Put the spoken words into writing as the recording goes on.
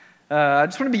I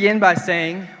just want to begin by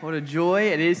saying what a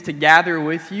joy it is to gather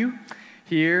with you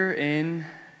here in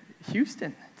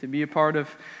Houston, to be a part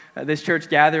of this church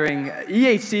gathering.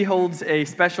 EHC holds a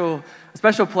special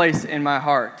place in my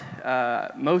heart.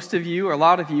 Most of you, or a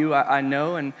lot of you, I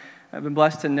know, and I've been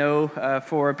blessed to know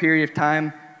for a period of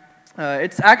time.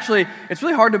 It's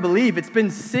really hard to believe. It's been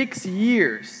 6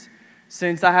 years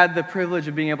since I had the privilege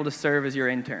of being able to serve as your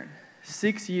intern.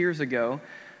 6 years ago,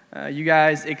 you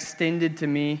guys extended to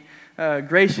me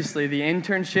graciously the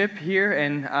internship here,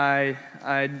 and I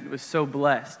was so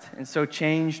blessed and so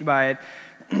changed by it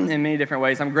in many different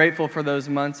ways. I'm grateful for those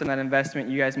months and that investment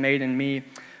you guys made in me.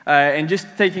 And just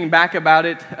thinking back about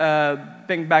it,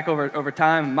 thinking back over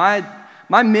time,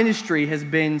 my ministry has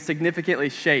been significantly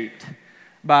shaped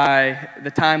by the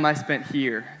time I spent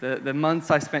here, the months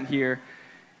I spent here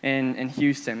in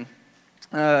Houston.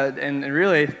 And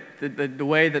really, the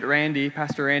way that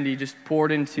Pastor Randy just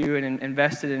poured into and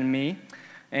invested in me.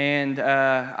 And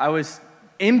I was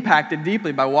impacted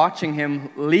deeply by watching him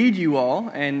lead you all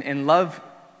and love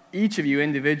each of you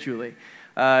individually.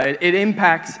 It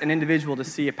impacts an individual to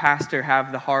see a pastor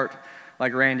have the heart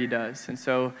like Randy does. And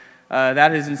so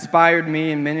that has inspired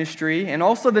me in ministry. And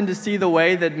also then to see the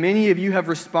way that many of you have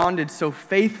responded so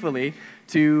faithfully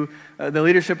to the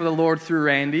leadership of the Lord through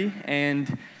Randy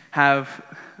and have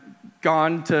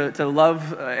gone to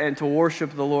love and to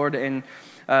worship the Lord in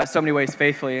so many ways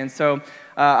faithfully. And so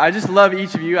I just love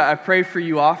each of you. I pray for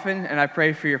you often, and I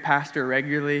pray for your pastor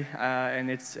regularly.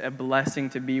 And it's a blessing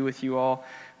to be with you all,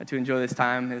 to enjoy this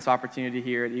time, this opportunity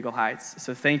here at Eagle Heights.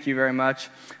 So thank you very much.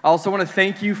 I also want to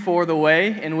thank you for the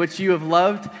way in which you have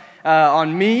loved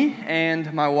on me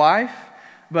and my wife,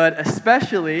 but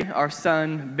especially our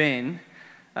son, Ben.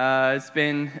 It's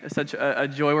been such a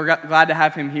joy. We're glad to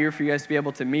have him here for you guys to be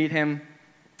able to meet him.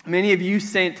 Many of you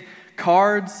sent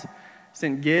cards,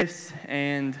 sent gifts,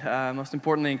 and most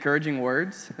importantly, encouraging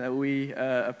words that we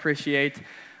appreciate,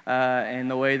 and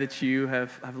the way that you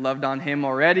have loved on him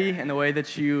already, and the way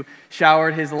that you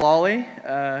showered his lolly,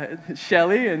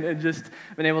 Shelly, and just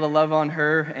been able to love on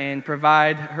her and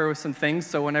provide her with some things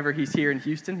so whenever he's here in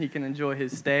Houston, he can enjoy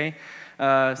his stay.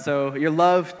 So your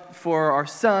love for our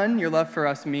son, your love for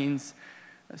us means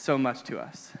so much to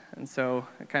us. And so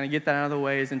kind of get that out of the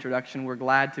way as introduction. We're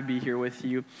glad to be here with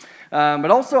you. But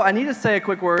also, I need to say a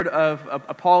quick word of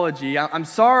apology. I'm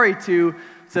sorry to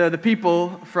the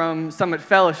people from Summit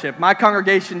Fellowship, my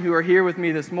congregation who are here with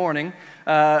me this morning,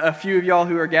 a few of y'all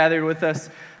who are gathered with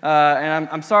us. And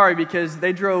I'm sorry because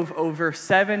they drove over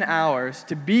 7 hours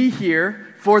to be here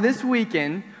for this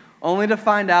weekend, only to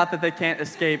find out that they can't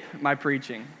escape my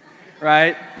preaching,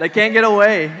 right? They can't get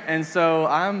away, and so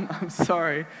I'm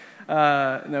sorry.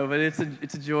 No, but it's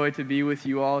a joy to be with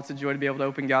you all. It's a joy to be able to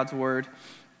open God's Word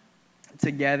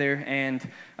together, and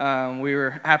we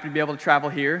were happy to be able to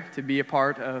travel here to be a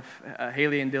part of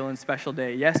Haley and Dylan's special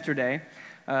day yesterday,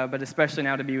 but especially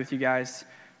now to be with you guys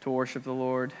to worship the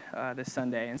Lord this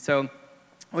Sunday. And so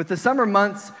with the summer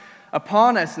months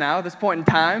upon us now, at this point in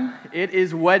time, it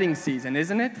is wedding season,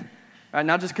 isn't it?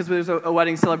 Not just because there was a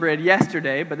wedding celebrated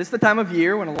yesterday, but this is the time of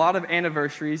year when a lot of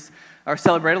anniversaries are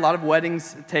celebrated, a lot of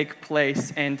weddings take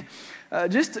place. And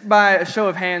just by a show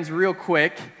of hands real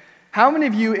quick, how many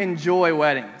of you enjoy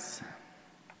weddings?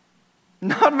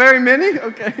 Not very many?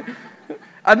 Okay.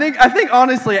 I think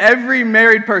honestly, every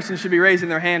married person should be raising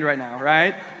their hand right now,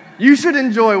 right? You should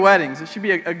enjoy weddings. It should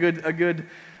be a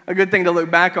good thing to look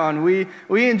back on. We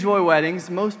enjoy weddings.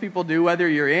 Most people do, whether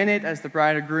you're in it as the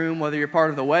bride or groom, whether you're part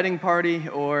of the wedding party,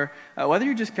 or whether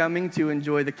you're just coming to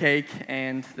enjoy the cake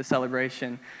and the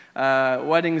celebration.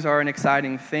 Weddings are an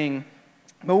exciting thing.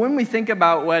 But when we think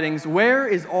about weddings, where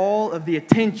is all of the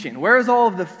attention? Where is all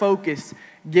of the focus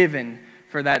given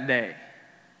for that day?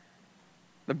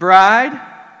 The bride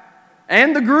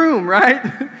and the groom, right?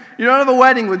 You don't have a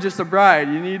wedding with just a bride.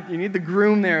 You need the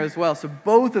groom there as well. So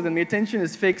both of them, the attention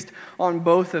is fixed on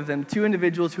both of them, two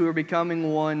individuals who are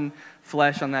becoming one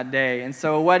flesh on that day. And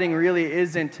so a wedding really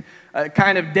isn't a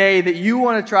kind of day that you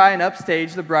want to try and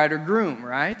upstage the bride or groom,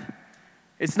 right?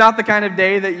 It's not the kind of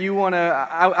day that you want to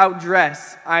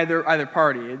outdress either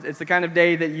party. It's the kind of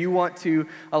day that you want to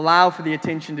allow for the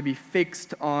attention to be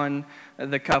fixed on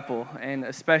the couple, and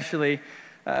especially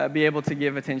be able to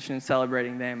give attention and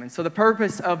celebrating them. And so the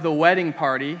purpose of the wedding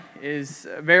party is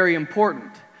very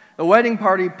important. The wedding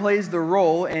party plays the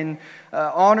role in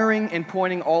honoring and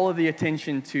pointing all of the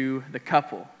attention to the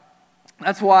couple.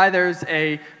 That's why there's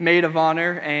a maid of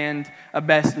honor and a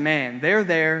best man. They're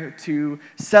there to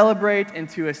celebrate and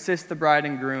to assist the bride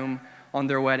and groom on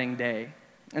their wedding day.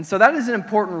 And so that is an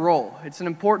important role. It's an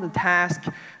important task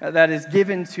that is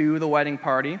given to the wedding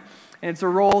party. and it's a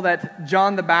role that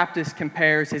John the Baptist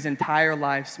compares his entire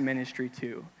life's ministry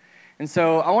to. And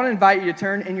so I want to invite you to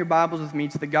turn in your Bibles with me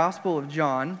to the Gospel of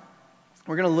John.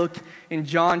 We're going to look in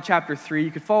John chapter 3.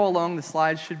 You could follow along. The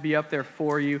slides should be up there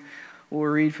for you. We'll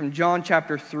read from John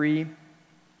chapter 3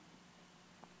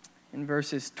 in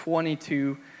verses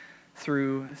 22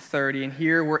 through 30. And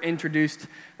here we're introduced,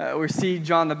 we see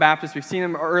John the Baptist. We've seen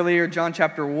him earlier, John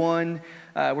chapter 1.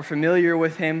 We're familiar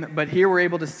with him, but here we're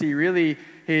able to see really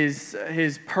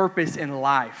his purpose in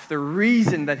life, the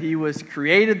reason that he was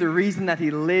created, the reason that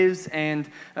he lives, and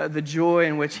the joy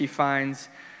in which he finds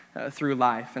through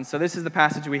life. And so this is the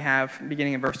passage we have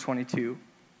beginning in verse 22.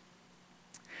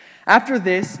 After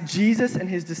this, Jesus and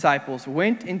his disciples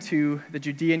went into the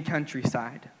Judean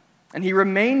countryside, and he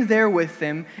remained there with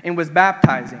them and was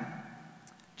baptizing.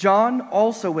 John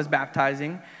also was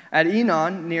baptizing at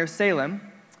Enon near Salem,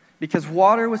 because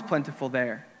water was plentiful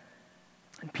there.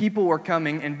 And people were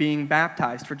coming and being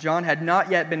baptized, for John had not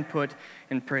yet been put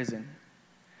in prison.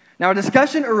 Now a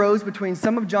discussion arose between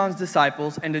some of John's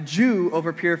disciples and a Jew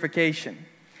over purification.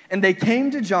 And they came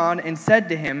to John and said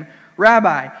to him,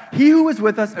 "Rabbi, he who was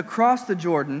with us across the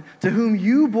Jordan, to whom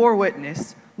you bore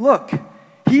witness, look,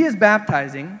 he is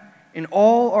baptizing, and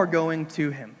all are going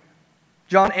to him."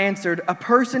 John answered, "A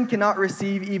person cannot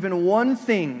receive even one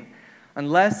thing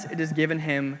unless it is given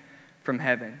him from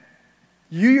heaven.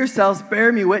 You yourselves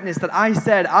bear me witness that I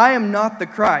said, I am not the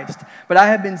Christ, but I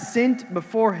have been sent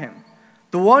before him.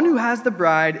 The one who has the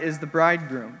bride is the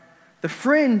bridegroom. The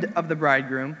friend of the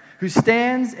bridegroom, who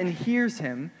stands and hears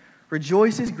him,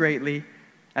 rejoices greatly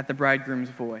at the bridegroom's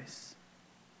voice.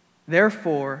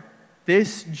 Therefore,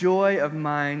 this joy of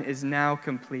mine is now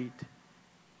complete.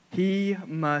 He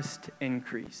must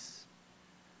increase,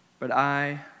 but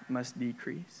I must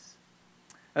decrease."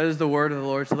 That is the word of the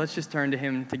Lord. So let's just turn to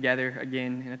him together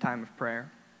again in a time of prayer.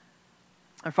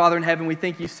 Our Father in heaven, we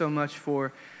thank you so much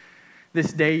for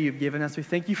this day you've given us. We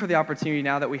thank you for the opportunity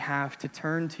now that we have to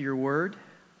turn to your word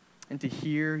and to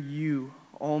hear you,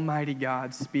 Almighty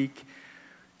God, speak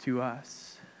to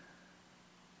us.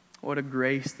 What a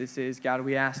grace this is, God.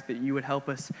 We ask that you would help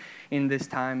us in this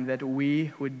time, that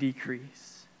we would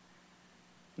decrease,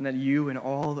 and that you in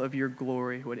all of your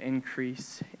glory would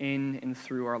increase in and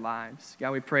through our lives.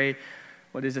 God, we pray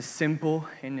what is a simple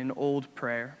and an old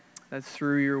prayer, that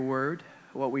through your word,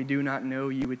 what we do not know,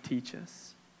 you would teach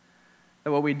us.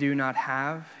 That what we do not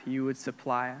have, you would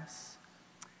supply us.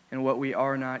 And what we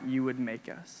are not, you would make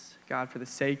us. God, for the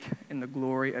sake and the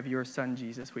glory of your Son,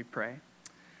 Jesus, we pray.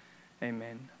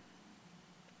 Amen.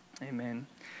 Amen.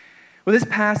 Well, this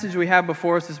passage we have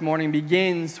before us this morning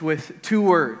begins with two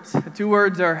words. The two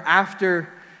words are "after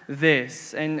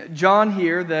this." And John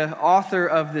here, the author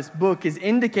of this book, is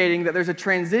indicating that there's a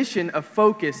transition of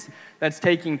focus that's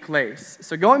taking place.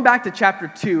 So going back to chapter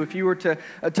 2, if you were to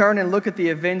turn and look at the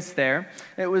events there,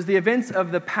 it was the events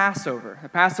of the Passover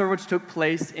which took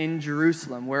place in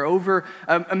Jerusalem, where over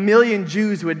a million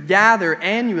Jews would gather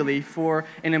annually for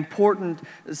an important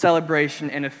celebration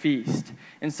and a feast.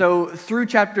 And so through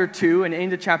chapter 2 and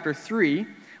into chapter 3,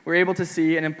 we're able to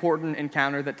see an important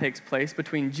encounter that takes place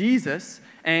between Jesus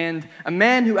and a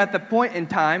man who at the point in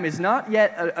time is not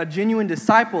yet a genuine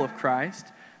disciple of Christ,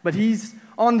 but he's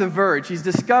on the verge. He's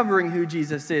discovering who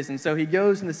Jesus is. And so he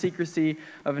goes in the secrecy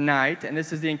of night, and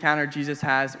this is the encounter Jesus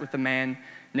has with the man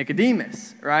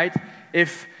Nicodemus, right?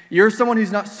 If you're someone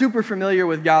who's not super familiar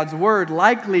with God's word,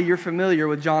 likely you're familiar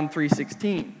with John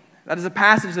 3:16. That is a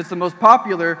passage that's the most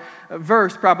popular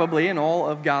verse probably in all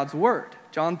of God's word,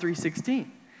 John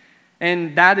 3:16.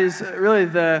 And that is really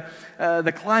the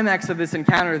climax of this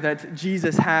encounter that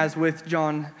Jesus has with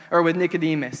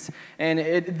Nicodemus. And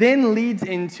it then leads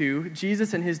into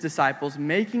Jesus and his disciples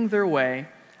making their way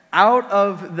out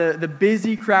of the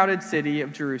busy, crowded city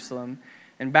of Jerusalem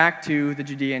and back to the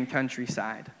Judean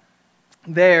countryside.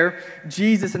 There,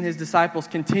 Jesus and his disciples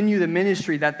continue the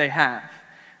ministry that they have.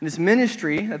 And this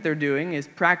ministry that they're doing is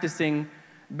practicing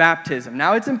baptism.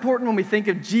 Now, it's important when we think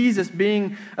of Jesus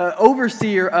being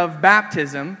overseer of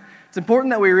baptism, it's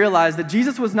important that we realize that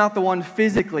Jesus was not the one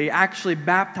physically actually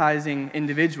baptizing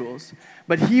individuals,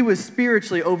 but he was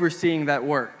spiritually overseeing that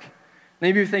work.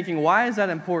 Maybe you're thinking, why is that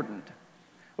important?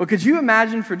 Well, could you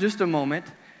imagine for just a moment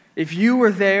if you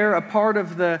were there, a part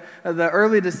of the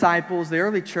early disciples, the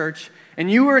early church,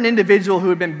 and you were an individual who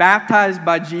had been baptized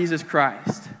by Jesus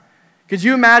Christ? Could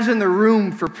you imagine the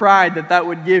room for pride that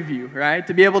would give you, right?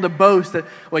 To be able to boast that,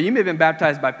 well, you may have been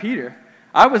baptized by Peter.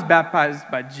 I was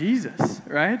baptized by Jesus,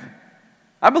 right?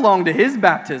 I belong to his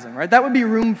baptism, right? That would be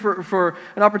room for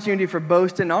an opportunity for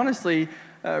boast. And honestly,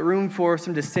 room for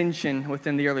some dissension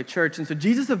within the early church. And so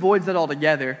Jesus avoids that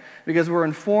altogether because we're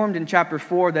informed in chapter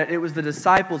 4 that it was the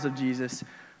disciples of Jesus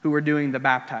who were doing the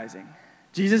baptizing.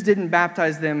 Jesus didn't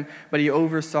baptize them, but he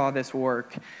oversaw this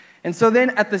work. And so then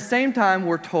at the same time,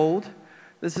 we're told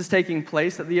this is taking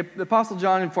place, that the Apostle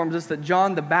John informs us that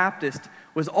John the Baptist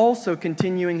was also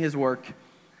continuing his work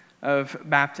of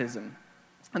baptism.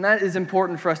 And that is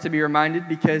important for us to be reminded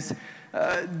because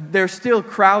there's still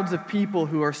crowds of people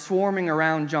who are swarming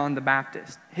around John the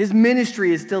Baptist. His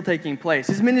ministry is still taking place.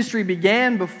 His ministry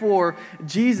began before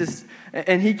Jesus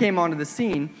and he came onto the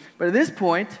scene. But at this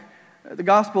point, the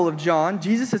Gospel of John,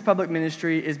 Jesus' public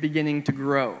ministry is beginning to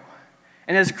grow.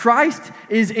 And as Christ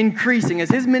is increasing, as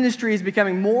his ministry is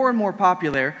becoming more and more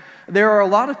popular, there are a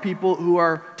lot of people who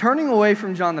are turning away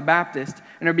from John the Baptist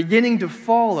and are beginning to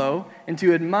follow and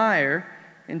to admire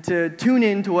and to tune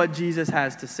in to what Jesus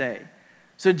has to say.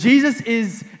 So Jesus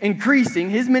is increasing,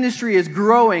 his ministry is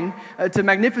growing to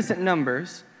magnificent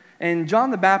numbers, and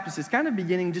John the Baptist is kind of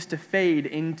beginning just to fade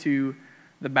into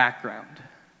the background.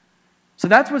 So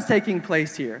that's what's taking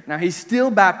place here. Now, he's still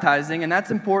baptizing, and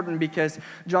that's important because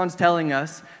John's telling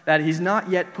us that he's not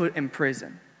yet put in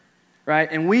prison, right?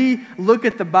 And we look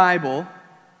at the Bible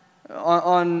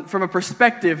from a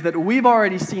perspective that we've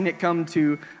already seen it come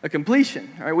to a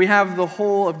completion, right? We have the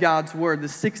whole of God's Word, the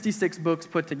 66 books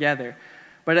put together.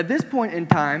 But at this point in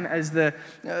time, as the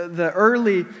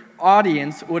early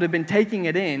audience would have been taking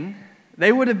it in,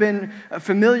 they would have been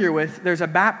familiar with there's a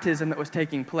baptism that was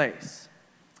taking place.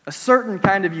 A certain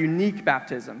kind of unique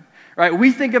baptism, right?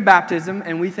 We think of baptism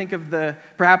and we think of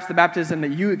perhaps the baptism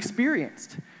that you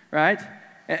experienced, right?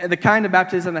 The kind of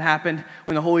baptism that happened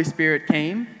when the Holy Spirit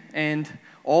came and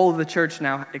all of the church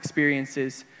now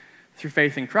experiences through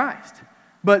faith in Christ.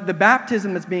 But the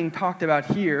baptism that's being talked about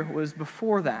here was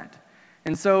before that.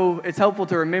 And so it's helpful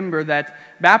to remember that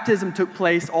baptism took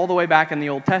place all the way back in the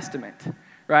Old Testament,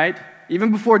 right? Even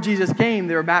before Jesus came,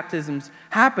 there were baptisms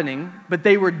happening, but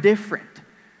they were different.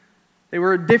 They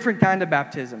were a different kind of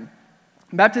baptism.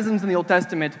 Baptisms in the Old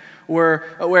Testament were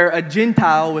where a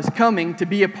Gentile was coming to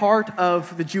be a part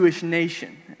of the Jewish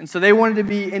nation. And so they wanted to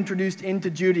be introduced into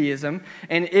Judaism,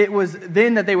 and it was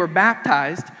then that they were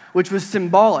baptized, which was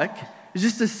symbolic. It was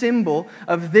just a symbol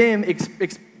of them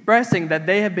expressing that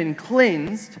they have been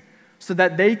cleansed so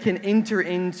that they can enter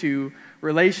into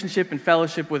relationship and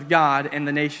fellowship with God and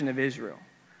the nation of Israel.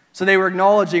 So they were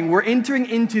acknowledging, we're entering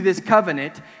into this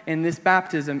covenant, and this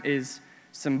baptism is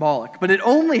symbolic. But it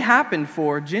only happened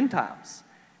for Gentiles.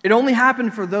 It only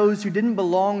happened for those who didn't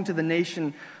belong to the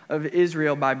nation of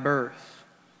Israel by birth.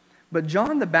 But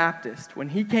John the Baptist, when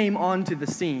he came onto the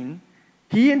scene,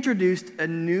 he introduced a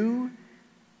new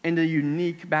and a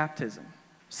unique baptism.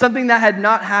 Something that had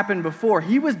not happened before.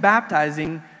 He was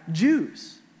baptizing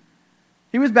Jews.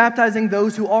 He was baptizing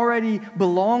those who already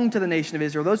belonged to the nation of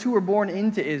Israel, those who were born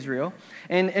into Israel.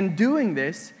 And in doing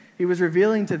this, he was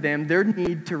revealing to them their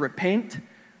need to repent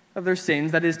of their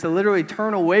sins, that is, to literally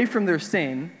turn away from their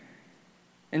sin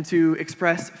and to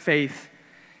express faith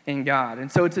in God.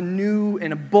 And so it's a new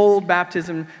and a bold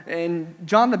baptism, and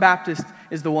John the Baptist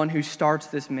is the one who starts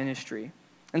this ministry.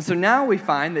 And so now we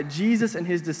find that Jesus and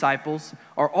his disciples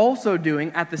are also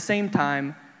doing, at the same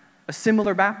time, a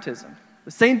similar baptism.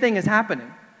 The same thing is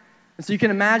happening. And so you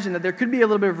can imagine that there could be a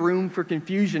little bit of room for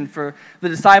confusion for the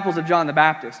disciples of John the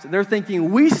Baptist. They're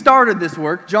thinking, we started this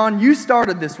work. John, you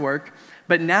started this work.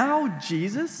 But now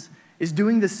Jesus is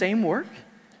doing the same work,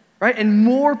 right? And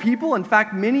more people, in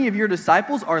fact, many of your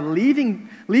disciples are leaving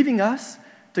us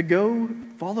to go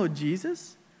follow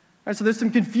Jesus. Right, so there's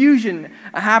some confusion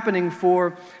happening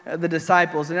for the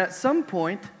disciples. And at some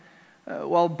point,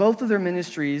 while both of their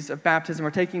ministries of baptism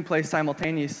are taking place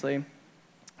simultaneously,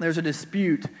 there's a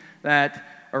dispute that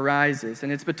arises,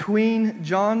 and it's between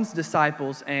John's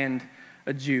disciples and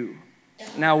a Jew.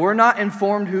 Now, we're not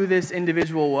informed who this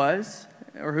individual was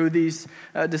or who these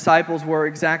disciples were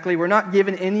exactly. We're not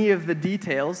given any of the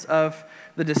details of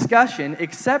the discussion,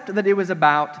 except that it was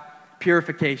about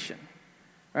purification.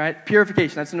 Right?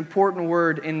 Purification, that's an important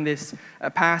word in this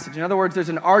passage. In other words, there's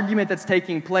an argument that's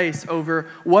taking place over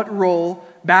what role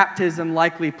baptism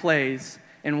likely plays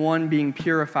in one being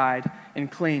purified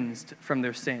and cleansed from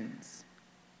their sins.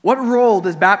 What role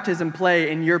does baptism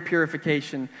play in your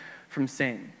purification from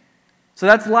sin? So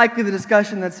that's likely the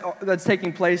discussion that's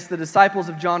taking place. The disciples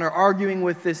of John are arguing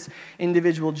with this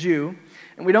individual Jew,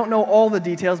 and we don't know all the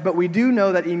details, but we do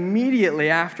know that immediately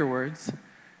afterwards,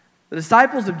 the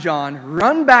disciples of John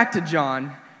run back to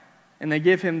John, and they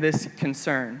give him this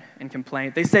concern and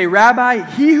complaint. They say, Rabbi,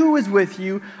 he who was with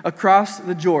you across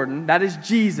the Jordan, that is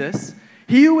Jesus,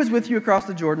 he who was with you across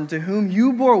the Jordan, to whom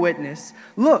you bore witness,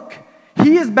 look,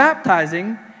 He is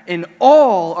baptizing, and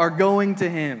all are going to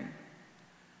him.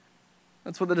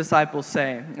 That's what the disciples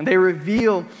say. And they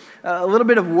reveal a little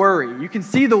bit of worry. You can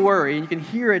see the worry, and you can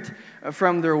hear it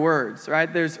from their words,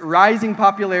 right? There's rising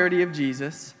popularity of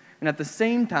Jesus, and at the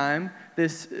same time,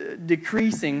 this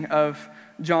decreasing of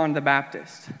John the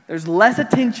Baptist. There's less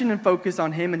attention and focus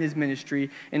on him and his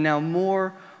ministry, and now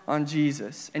more on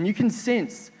Jesus. And you can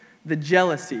sense the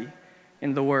jealousy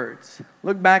in the words.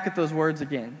 Look back at those words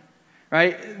again,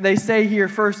 right? They say here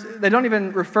first, they don't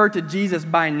even refer to Jesus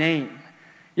by name.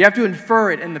 You have to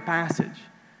infer it in the passage.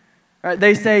 Right?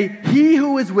 They say, he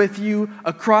who is with you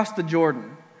across the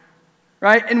Jordan.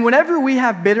 Right? And whenever we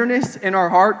have bitterness in our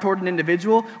heart toward an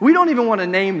individual, we don't even want to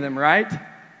name them, right?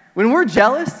 When we're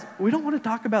jealous, we don't want to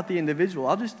talk about the individual.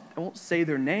 I won't say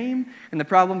their name, and the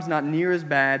problem's not near as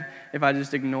bad if I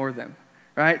just ignore them.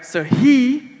 Right? So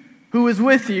he who is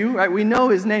with you, right? We know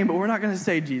his name, but we're not going to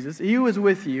say Jesus. He who is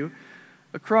with you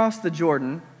across the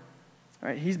Jordan.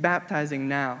 Right, he's baptizing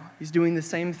now. He's doing the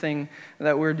same thing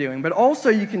that we're doing. But also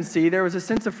you can see there was a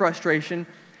sense of frustration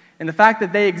in the fact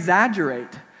that they exaggerate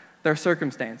their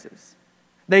circumstances.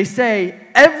 They say,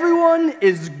 everyone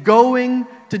is going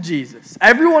to Jesus.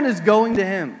 Everyone is going to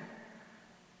him.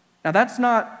 Now that's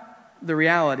not the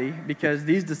reality, because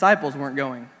these disciples weren't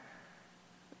going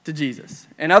to Jesus.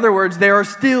 In other words, there are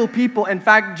still people, in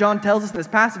fact, John tells us in this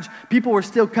passage, people were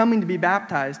still coming to be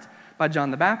baptized by John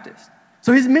the Baptist.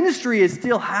 So his ministry is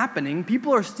still happening.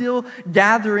 People are still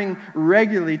gathering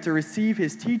regularly to receive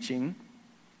his teaching.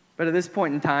 But at this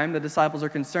point in time, the disciples are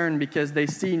concerned because they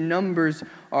see numbers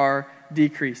are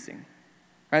decreasing.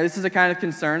 Right? This is a kind of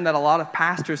concern that a lot of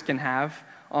pastors can have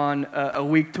on a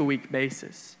week-to-week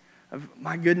basis. Of,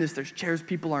 my goodness, there's chairs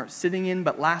people aren't sitting in,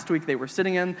 but last week they were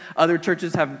sitting in. Other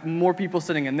churches have more people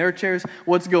sitting in their chairs.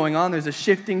 What's going on? There's a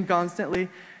shifting constantly,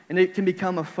 and it can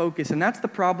become a focus. And that's the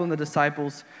problem the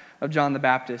disciples of John the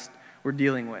Baptist were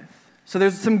dealing with. So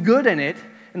there's some good in it,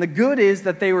 and the good is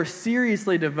that they were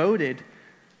seriously devoted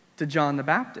to John the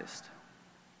Baptist.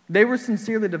 They were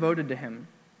sincerely devoted to him,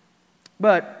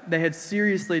 but they had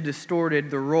seriously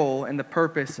distorted the role and the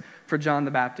purpose for John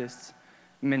the Baptist's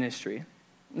ministry.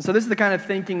 And so this is the kind of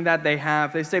thinking that they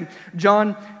have. They say,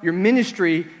 John, your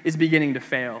ministry is beginning to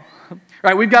fail.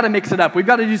 Right? We've got to mix it up. We've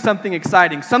got to do something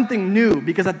exciting, something new,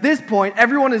 because at this point,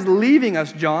 everyone is leaving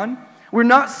us, John. We're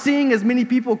not seeing as many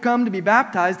people come to be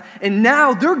baptized, and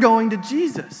now they're going to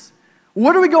Jesus.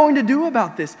 What are we going to do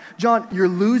about this? John, you're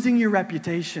losing your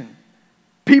reputation.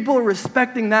 People are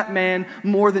respecting that man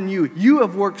more than you. You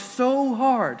have worked so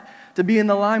hard to be in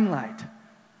the limelight.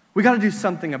 We got to do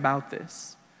something about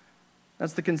this.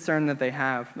 That's the concern that they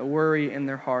have, the worry in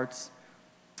their hearts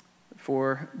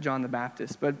for John the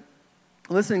Baptist. But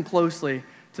listen closely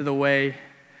to the way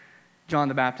John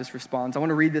the Baptist responds. I want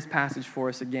to read this passage for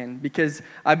us again, because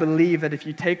I believe that if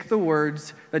you take the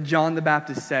words that John the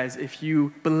Baptist says, if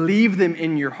you believe them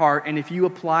in your heart, and if you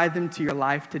apply them to your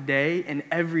life today and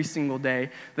every single day,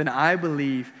 then I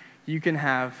believe you can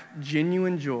have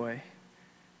genuine joy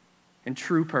and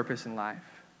true purpose in life.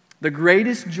 The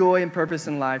greatest joy and purpose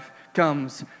in life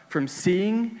comes from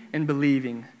seeing and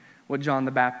believing what John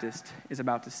the Baptist is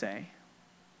about to say.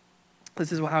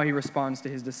 This is how he responds to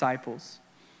his disciples.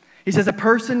 He says, a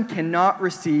person cannot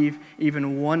receive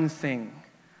even one thing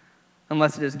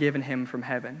unless it is given him from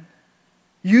heaven.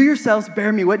 You yourselves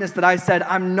bear me witness that I said,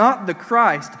 I'm not the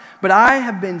Christ, but I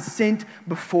have been sent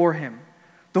before him.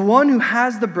 The one who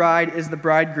has the bride is the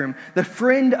bridegroom. The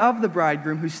friend of the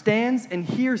bridegroom who stands and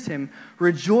hears him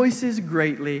rejoices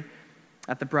greatly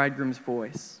at the bridegroom's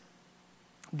voice.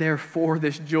 Therefore,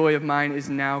 this joy of mine is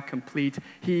now complete.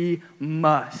 He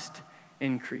must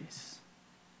increase,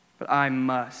 but I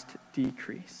must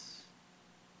decrease.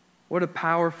 What a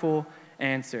powerful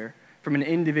answer from an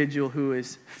individual who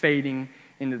is fading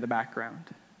into the background.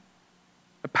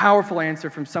 A powerful answer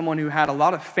from someone who had a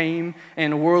lot of fame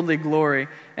and worldly glory,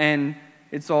 and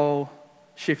it's all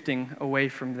shifting away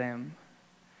from them.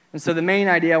 And so the main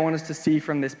idea I want us to see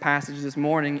from this passage this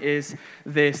morning is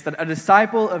this, that a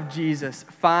disciple of Jesus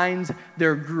finds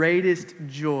their greatest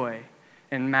joy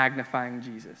in magnifying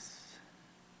Jesus.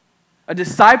 A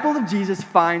disciple of Jesus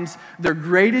finds their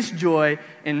greatest joy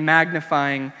in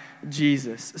magnifying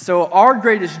Jesus. So our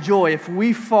greatest joy, if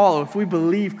we follow, if we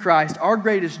believe Christ, our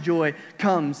greatest joy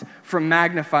comes from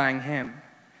magnifying him.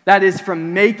 That is,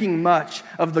 from making much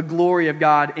of the glory of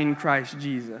God in Christ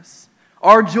Jesus.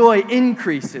 Our joy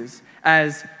increases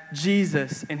as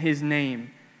Jesus and his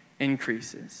name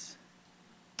increases.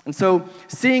 And so,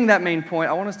 seeing that main point,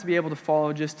 I want us to be able to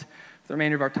follow just for the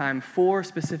remainder of our time 4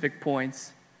 specific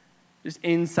points, just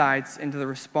insights into the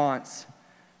response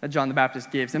that John the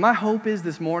Baptist gives. And my hope is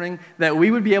this morning that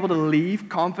we would be able to leave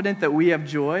confident that we have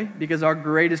joy because our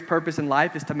greatest purpose in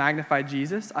life is to magnify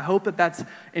Jesus. I hope that that's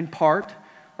in part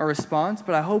our response,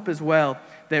 but I hope as well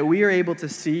that we are able to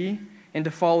see and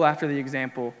to follow after the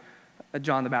example that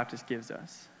John the Baptist gives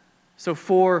us. So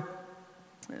 4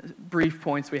 brief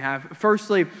points we have.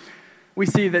 Firstly, we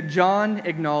see that John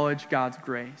acknowledged God's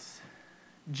grace.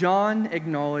 John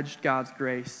acknowledged God's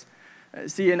grace.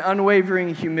 See, in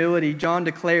unwavering humility, John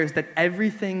declares that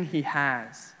everything he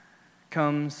has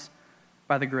comes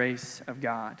by the grace of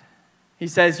God. He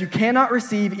says, you cannot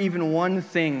receive even one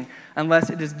thing unless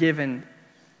it is given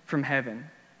from heaven.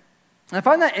 And I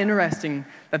find that interesting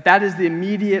that that is the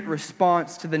immediate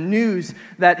response to the news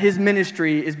that his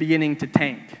ministry is beginning to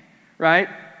tank, right?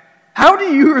 How do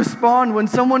you respond when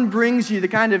someone brings you the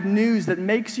kind of news that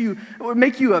makes you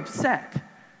upset?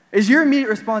 Is your immediate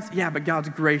response, yeah, but God's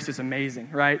grace is amazing,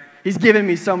 right? He's given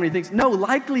me so many things. No,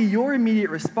 likely your immediate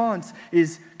response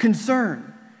is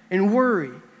concern and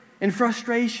worry and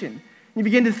frustration. You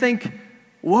begin to think,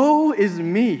 woe is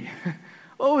me.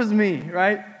 Woe is me,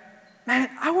 right? Man,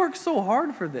 I worked so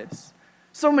hard for this.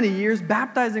 So many years,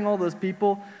 baptizing all those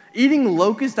people, eating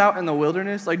locusts out in the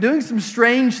wilderness, like doing some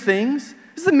strange things.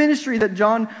 This is the ministry that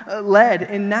John led,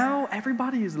 and now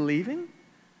everybody is leaving?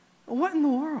 What in the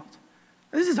world?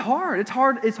 This is hard.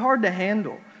 It's hard to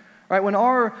handle, right? When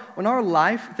our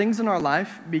life, things in our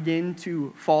life begin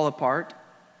to fall apart,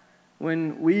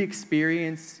 when we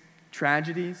experience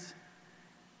tragedies,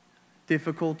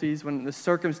 difficulties, when the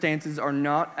circumstances are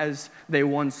not as they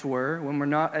once were, when we're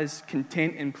not as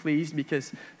content and pleased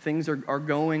because things are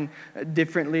going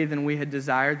differently than we had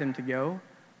desired them to go,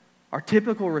 our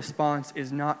typical response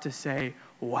is not to say,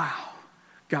 wow,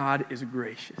 God is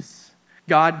gracious.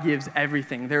 God gives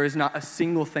everything. There is not a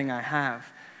single thing I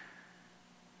have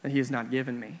that he has not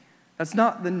given me. That's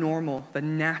not the normal, the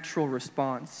natural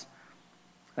response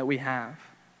that we have.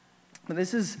 But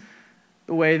this is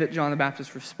the way that John the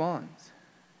Baptist responds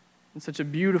in such a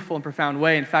beautiful and profound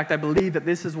way. In fact, I believe that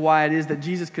this is why it is that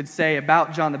Jesus could say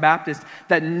about John the Baptist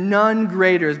that none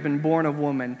greater has been born of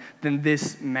woman than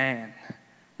this man.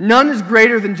 None is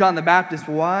greater than John the Baptist.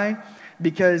 Why?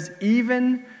 Because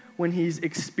even when he's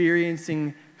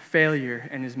experiencing failure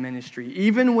in his ministry,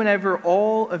 even whenever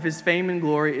all of his fame and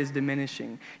glory is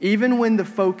diminishing, even when the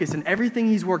focus and everything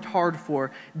he's worked hard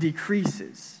for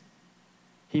decreases,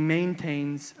 he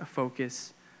maintains a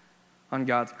focus on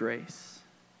God's grace.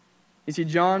 You see,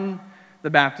 John the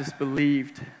Baptist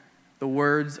believed the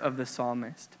words of the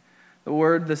psalmist.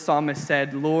 The psalmist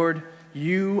said, Lord,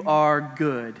 you are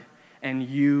good and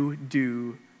you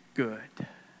do good.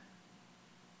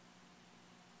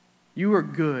 You are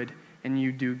good and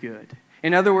you do good.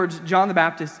 In other words, John the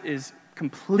Baptist is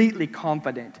completely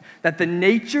confident that the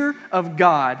nature of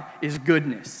God is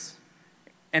goodness.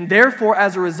 And therefore,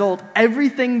 as a result,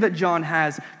 everything that John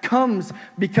has comes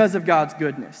because of God's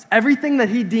goodness. Everything that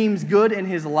he deems good in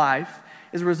his life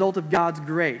is a result of God's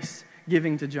grace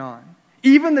giving to John.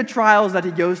 Even the trials that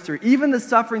he goes through, even the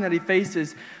suffering that he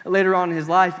faces later on in his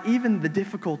life, even the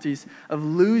difficulties of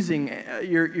losing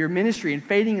your ministry and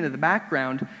fading into the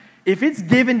background, if it's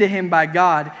given to him by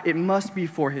God, it must be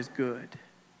for his good.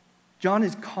 John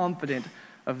is confident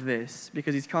of this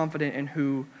because he's confident in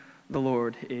who the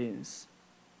Lord is.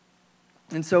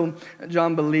 And so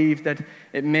John believed that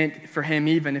it meant for him,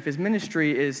 even if his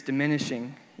ministry is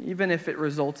diminishing, even if it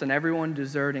results in everyone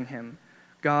deserting him,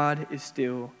 God is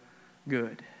still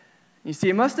good. You see,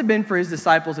 it must have been for his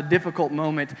disciples a difficult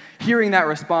moment hearing that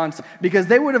response because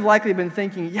they would have likely been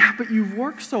thinking, yeah, but you've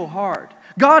worked so hard.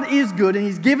 God is good and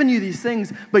he's given you these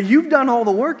things, but you've done all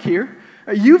the work here.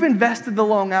 You've invested the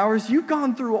long hours. You've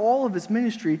gone through all of this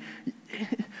ministry.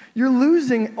 You're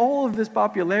losing all of this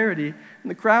popularity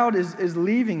and the crowd is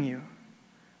leaving you.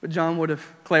 But John would have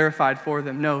clarified for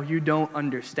them, no, you don't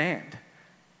understand.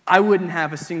 I wouldn't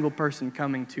have a single person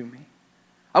coming to me.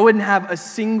 I wouldn't have a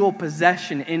single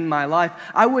possession in my life.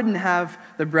 I wouldn't have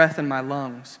the breath in my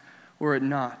lungs were it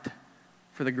not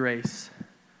for the grace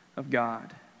of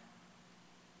God.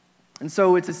 And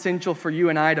so it's essential for you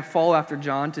and I to follow after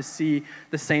John to see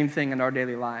the same thing in our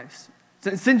daily lives. It's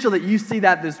essential that you see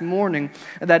that this morning,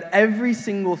 that every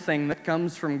single thing that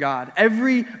comes from God,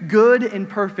 every good and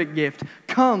perfect gift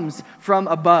comes from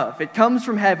above. It comes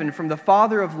from heaven, from the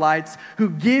Father of lights, who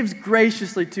gives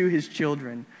graciously to his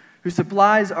children, who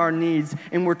supplies our needs,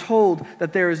 and we're told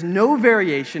that there is no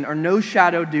variation or no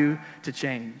shadow due to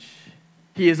change.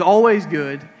 He is always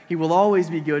good, he will always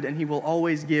be good, and he will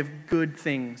always give good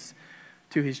things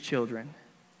to his children.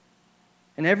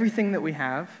 And everything that we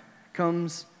have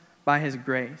comes by his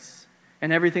grace.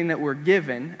 And everything that we're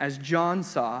given, as John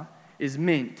saw, is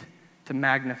meant to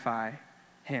magnify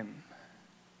him.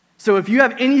 So if you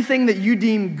have anything that you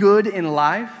deem good in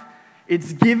life,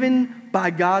 it's given by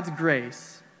God's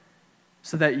grace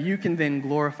so that you can then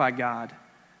glorify God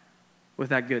with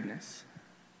that goodness.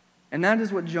 And that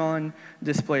is what John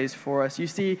displays for us. You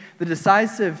see, the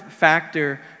decisive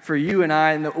factor for you and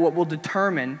I, and what will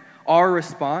determine our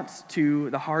response to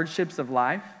the hardships of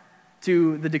life,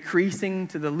 to the decreasing,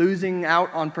 to the losing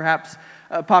out on perhaps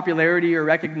popularity or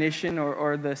recognition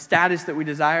or the status that we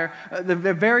desire, the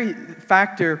very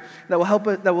factor that will help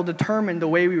us, that will determine the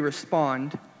way we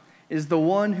respond, is the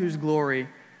one whose glory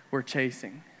we're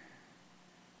chasing.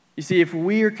 You see, if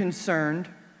we are concerned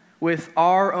with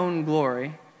our own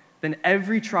glory, then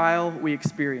every trial we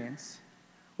experience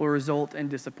will result in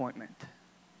disappointment.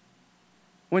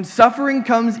 When suffering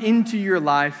comes into your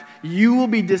life, you will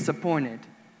be disappointed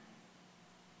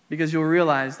because you'll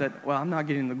realize that, well, I'm not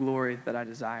getting the glory that I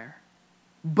desire.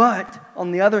 But,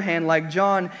 on the other hand, like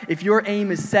John, if your aim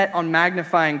is set on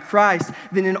magnifying Christ,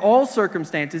 then in all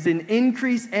circumstances, in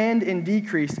increase and in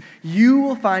decrease, you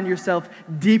will find yourself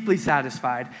deeply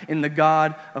satisfied in the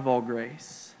God of all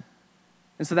grace.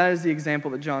 And so that is the example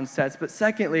that John sets. But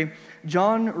secondly,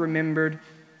 John remembered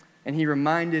and he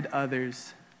reminded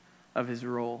others of his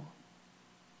role.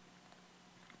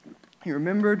 He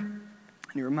remembered and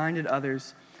he reminded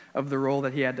others of the role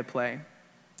that he had to play.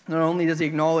 Not only does he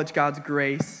acknowledge God's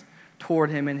grace toward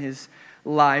him in his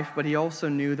life, but he also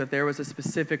knew that there was a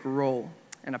specific role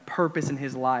and a purpose in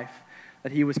his life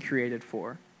that he was created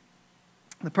for.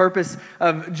 The purpose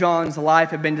of John's life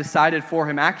had been decided for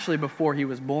him actually before he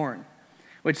was born,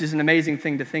 which is an amazing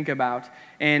thing to think about.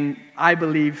 And I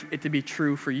believe it to be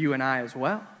true for you and I as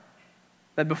well.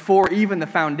 That before even the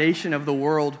foundation of the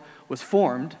world was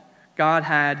formed, God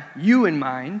had you in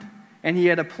mind, and he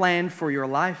had a plan for your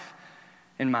life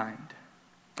in mind.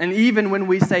 And even when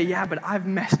we say, yeah, but I've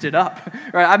messed it up,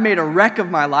 right? I've made a wreck of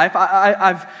my life.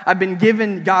 I've been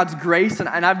given God's grace, and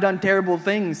I've done terrible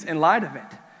things in light of it.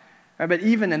 Right? But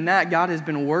even in that, God has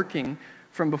been working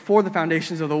from before the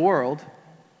foundations of the world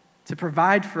to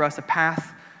provide for us a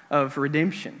path of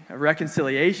redemption, of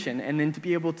reconciliation, and then to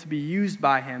be able to be used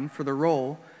by him for the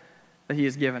role that he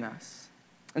has given us.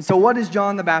 And so what is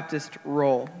John the Baptist's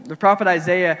role? The prophet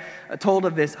Isaiah told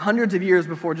of this hundreds of years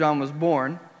before John was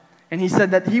born, and he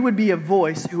said that he would be a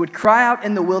voice who would cry out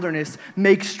in the wilderness,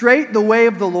 "Make straight the way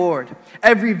of the Lord.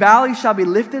 Every valley shall be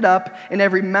lifted up, and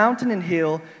every mountain and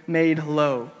hill made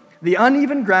low. The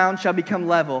uneven ground shall become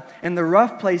level, and the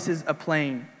rough places a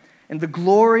plain. And the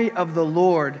glory of the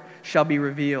Lord shall be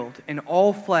revealed, and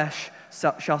all flesh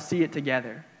shall see it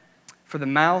together. For the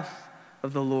mouth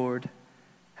of the Lord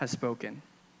has spoken."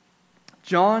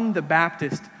 John the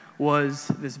Baptist was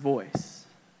this voice.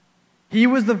 He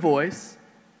was the voice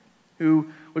who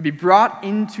would be brought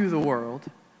into the world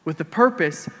with the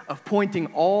purpose of pointing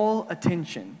all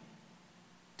attention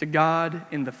to God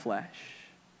in the flesh,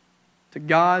 to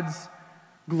God's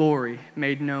glory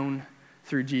made known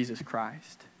through Jesus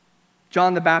Christ.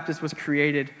 John the Baptist was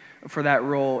created for that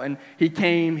role, and he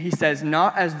came, he says,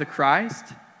 not as the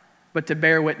Christ, but to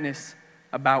bear witness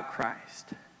about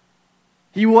Christ.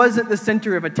 He wasn't the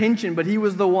center of attention, but he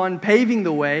was the one paving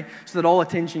the way so that all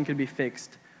attention could be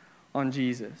fixed on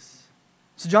Jesus.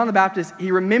 So John the Baptist,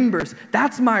 he remembers,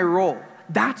 that's my role.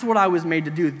 That's what I was made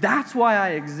to do. That's why I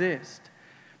exist.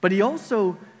 But he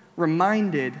also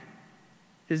reminded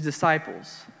his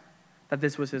disciples that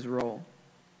this was his role.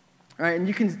 Right? And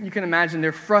you can imagine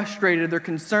they're frustrated, they're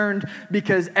concerned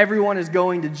because everyone is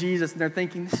going to Jesus and they're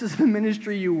thinking, this is the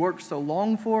ministry you worked so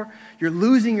long for. You're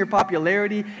losing your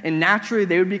popularity, and naturally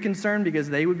they would be concerned because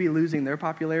they would be losing their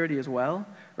popularity as well,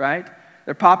 right?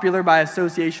 They're popular by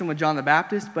association with John the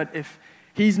Baptist, but if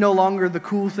he's no longer the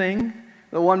cool thing,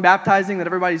 the one baptizing that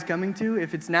everybody's coming to,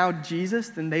 if it's now Jesus,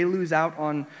 then they lose out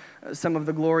on some of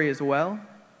the glory as well.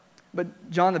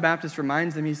 But John the Baptist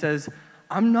reminds them, he says,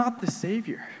 I'm not the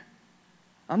Savior.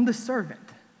 I'm the servant.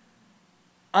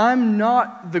 I'm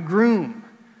not the groom.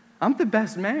 I'm the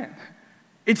best man.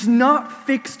 It's not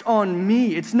fixed on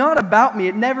me. It's not about me.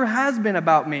 It never has been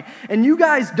about me. And you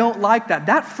guys don't like that.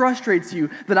 That frustrates you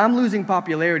that I'm losing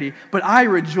popularity, but I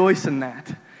rejoice in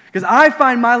that. Because I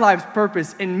find my life's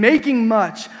purpose in making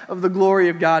much of the glory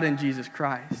of God in Jesus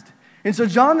Christ. And so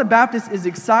John the Baptist is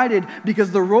excited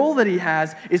because the role that he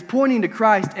has is pointing to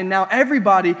Christ, and now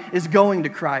everybody is going to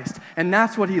Christ. And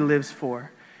that's what he lives for.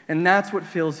 And that's what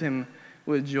fills him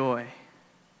with joy.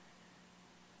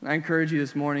 And I encourage you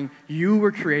this morning, you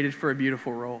were created for a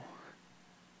beautiful role.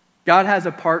 God has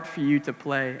a part for you to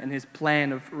play in his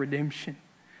plan of redemption.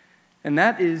 And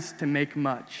that is to make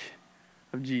much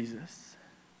of Jesus.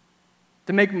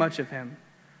 To make much of him.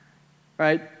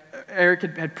 right?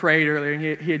 Eric had prayed earlier,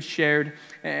 and he had shared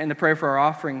in the prayer for our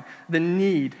offering the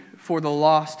need for the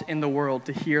lost in the world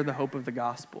to hear the hope of the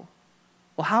gospel.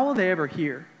 Well, how will they ever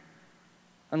hear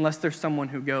unless there's someone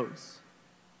who goes?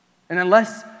 And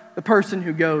unless the person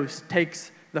who goes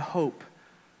takes the hope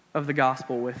of the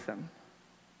gospel with them.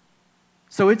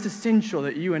 So it's essential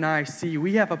that you and I see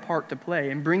we have a part to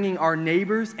play in bringing our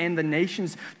neighbors and the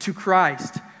nations to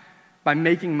Christ by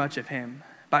making much of him,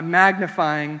 by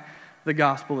magnifying the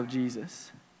gospel of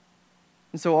Jesus.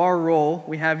 And so our role,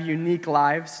 we have unique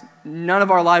lives. None of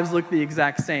our lives look the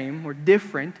exact same. We're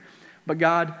different, but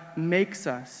God makes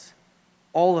us,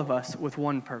 all of us, with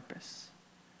one purpose.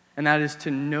 And that is to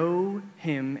know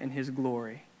him and his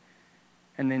glory,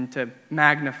 and then to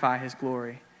magnify his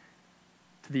glory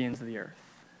to the ends of the earth.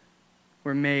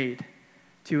 We're made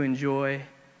to enjoy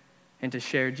and to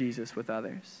share Jesus with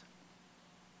others.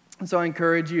 And so I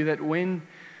encourage you that when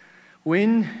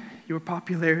your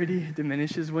popularity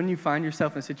diminishes, when you find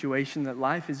yourself in a situation that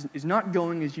life is not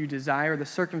going as you desire, the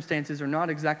circumstances are not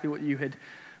exactly what you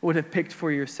would have picked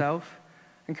for yourself,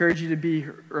 I encourage you to be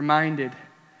reminded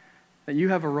that you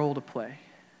have a role to play.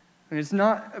 And it's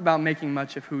not about making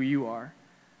much of who you are.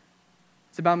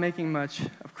 It's about making much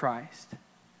of Christ,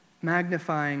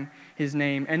 magnifying his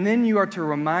name. And then you are to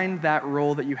remind that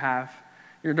role that you have.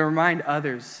 You're to remind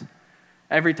others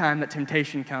every time that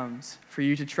temptation comes for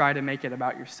you to try to make it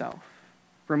about yourself.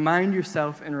 Remind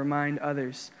yourself and remind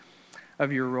others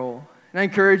of your role. And I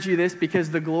encourage you this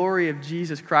because the glory of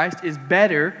Jesus Christ is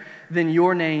better than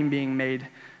your name being made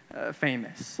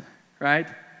famous, right?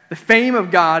 The fame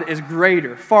of God is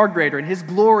greater, far greater, and his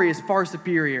glory is far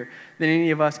superior than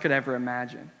any of us could ever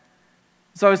imagine.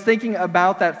 So I was thinking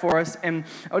about that for us, and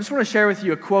I just want to share with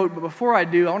you a quote, but before I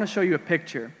do, I want to show you a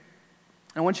picture.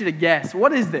 I want you to guess,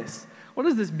 what is this? What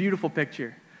is this beautiful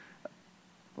picture?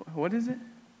 What is it?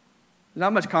 There's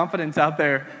not much confidence out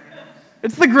there.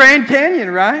 It's the Grand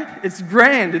Canyon, right? It's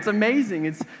grand, it's amazing,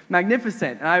 it's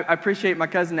magnificent. And I appreciate my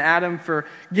cousin Adam for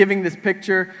giving this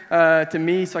picture to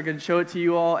me so I could show it to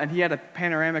you all. And he had a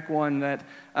panoramic one that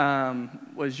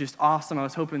was just awesome. I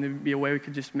was hoping there'd be a way we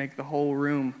could just make the whole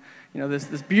room,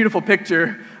 this beautiful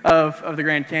picture of the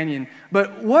Grand Canyon.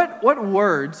 But what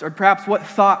words or perhaps what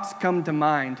thoughts come to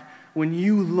mind when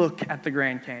you look at the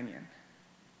Grand Canyon?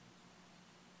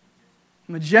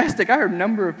 Majestic. I heard a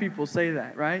number of people say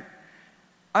that, right?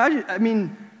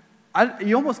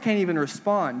 You almost can't even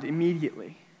respond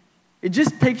immediately. It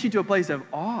just takes you to a place of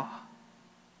awe.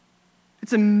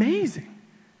 It's amazing.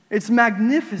 It's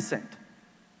magnificent.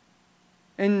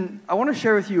 And I want to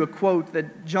share with you a quote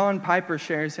that John Piper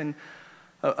shares in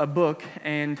a book,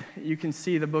 and you can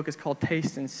see the book is called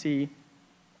Taste and See.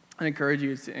 I encourage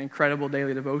you, it's an incredible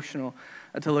daily devotional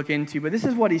to look into. But this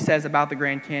is what he says about the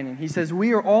Grand Canyon. He says,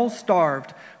 "We are all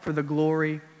starved for the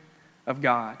glory of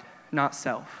God, not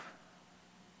self.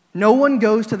 No one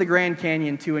goes to the Grand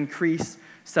Canyon to increase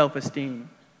self-esteem.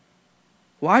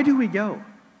 Why do we go?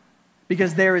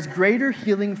 Because there is greater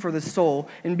healing for the soul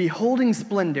in beholding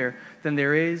splendor than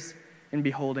there is in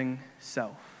beholding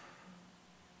self."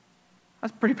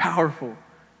 That's pretty powerful.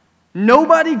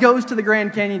 Nobody goes to the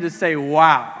Grand Canyon to say,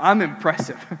 "Wow, I'm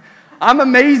impressive. I'm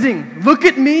amazing. Look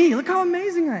at me. Look how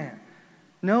amazing I am."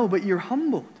 No, but you're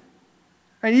humbled.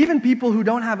 And even people who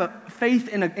don't have a faith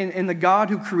in the God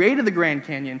who created the Grand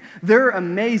Canyon, they're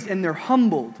amazed and they're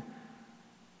humbled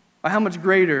by how much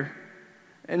greater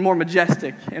and more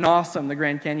majestic and awesome the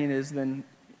Grand Canyon is than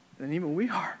even we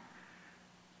are.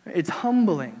 It's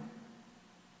humbling.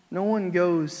 No one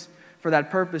goes for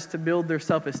that purpose to build their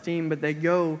self-esteem, but they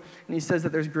go, and he says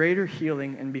that there's greater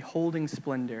healing in beholding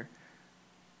splendor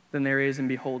than there is in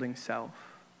beholding self.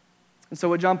 And so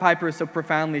what John Piper is so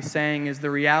profoundly saying is the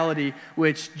reality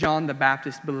which John the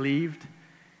Baptist believed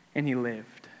and he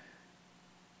lived.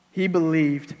 He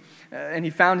believed and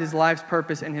he found his life's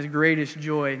purpose and his greatest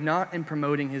joy not in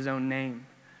promoting his own name,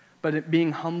 but in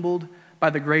being humbled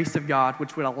by the grace of God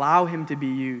which would allow him to be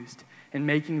used in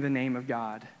making the name of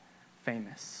God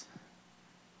famous.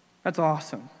 That's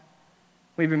awesome.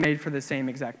 We've been made for the same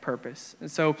exact purpose.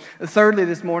 And so thirdly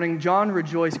this morning, John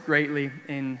rejoiced greatly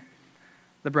in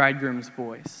the bridegroom's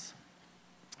voice.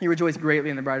 He rejoiced greatly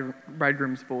in the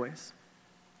bridegroom's voice.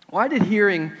 Why did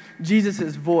hearing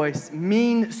Jesus' voice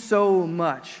mean so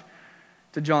much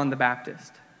to John the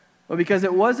Baptist? Well, because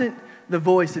it wasn't the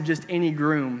voice of just any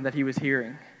groom that he was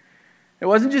hearing. It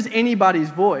wasn't just anybody's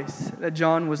voice that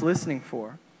John was listening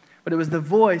for, but it was the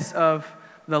voice of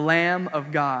the Lamb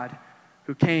of God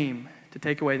who came to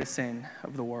take away the sin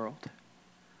of the world.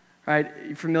 right?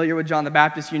 You're familiar with John the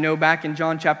Baptist. You know back in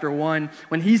John chapter 1,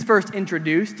 when he's first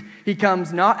introduced, he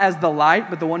comes not as the light,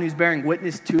 but the one who's bearing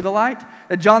witness to the light.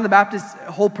 That John the Baptist's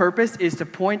whole purpose is to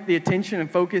point the attention and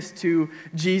focus to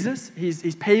Jesus.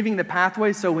 He's paving the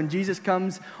pathway so when Jesus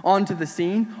comes onto the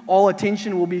scene, all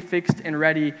attention will be fixed and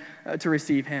ready to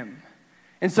receive him.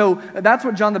 And so that's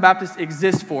what John the Baptist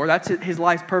exists for. That's his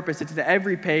life's purpose. It's to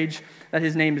every page that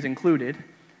his name is included.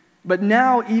 But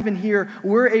now, even here,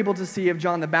 we're able to see of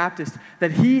John the Baptist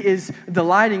that he is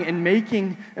delighting in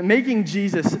making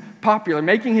Jesus popular,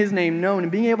 making his name known,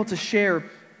 and being able to share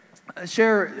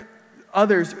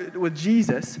others with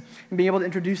Jesus and being able to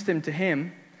introduce them to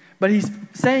him. But he's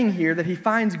saying here that he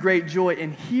finds great joy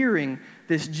in hearing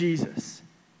this Jesus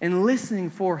and listening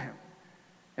for him.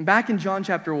 And back in John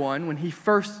chapter 1, when he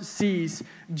first sees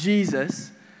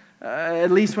Jesus,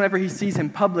 at least whenever he sees him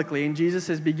publicly, and Jesus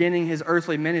is beginning his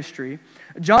earthly ministry,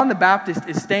 John the Baptist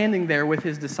is standing there with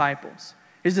his disciples.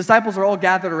 His disciples are all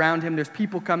gathered around him. There's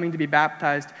people coming to be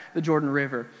baptized the Jordan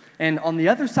River. And on the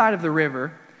other side of the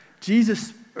river,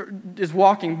 Jesus is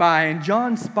walking by, and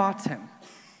John spots him.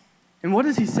 And what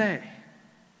does he say?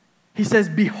 He says,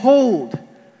 "Behold,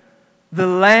 the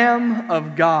Lamb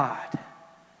of God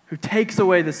who takes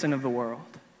away the sin of the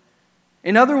world."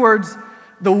 In other words,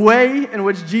 the way in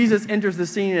which Jesus enters the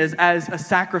scene is as a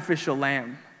sacrificial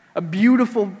lamb, a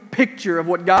beautiful picture of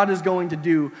what God is going to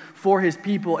do for his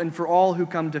people and for all who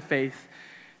come to faith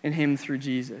in him through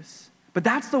Jesus. But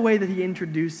that's the way that he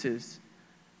introduces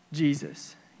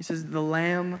Jesus. He says, the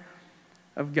Lamb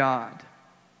of God.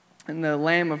 And the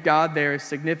Lamb of God there is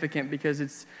significant because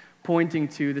it's pointing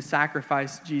to the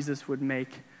sacrifice Jesus would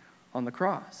make on the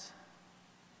cross.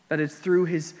 That it's through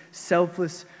his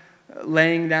selfless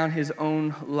laying down his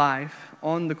own life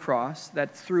on the cross,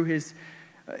 that through his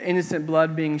innocent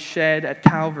blood being shed at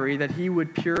Calvary, that he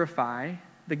would purify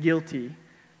the guilty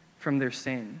from their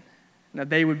sin. And that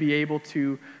they would be able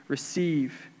to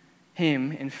receive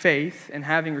him in faith, and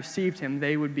having received him,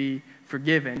 they would be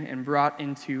forgiven and brought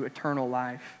into eternal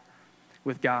life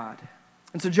with God.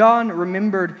 And so John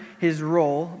remembered his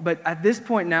role, but at this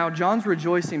point now, John's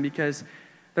rejoicing because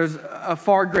there's a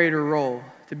far greater role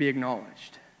to be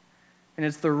acknowledged. And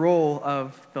it's the role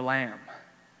of the Lamb,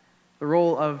 the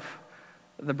role of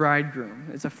the bridegroom.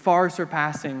 It's a far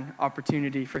surpassing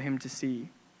opportunity for him to see.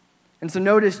 And so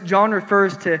notice John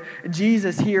refers to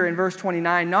Jesus here in verse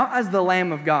 29, not as the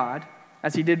Lamb of God,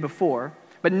 as he did before,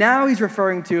 but now he's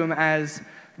referring to him as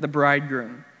the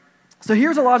bridegroom. So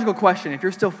here's a logical question. If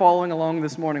you're still following along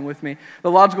this morning with me, the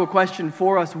logical question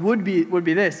for us would be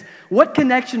this: what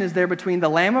connection is there between the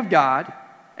Lamb of God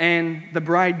and the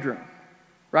bridegroom?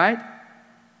 Right?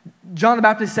 John the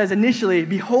Baptist says initially,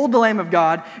 "Behold the Lamb of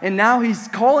God," and now he's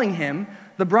calling him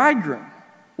the bridegroom.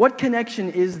 What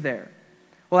connection is there?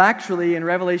 Well, actually, in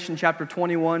Revelation chapter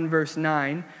 21, verse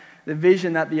 9, the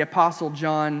vision that the Apostle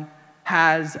John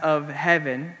has of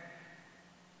heaven,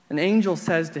 an angel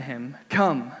says to him,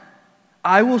 "Come,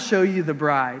 I will show you the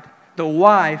bride, the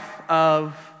wife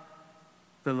of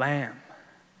the Lamb."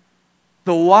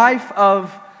 The wife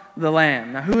of the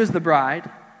Lamb. Now, who is the bride?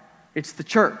 It's the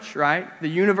church, right? The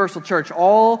universal church.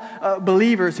 All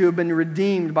believers who have been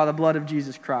redeemed by the blood of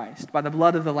Jesus Christ, by the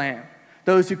blood of the Lamb.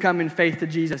 Those who come in faith to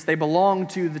Jesus, they belong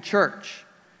to the church.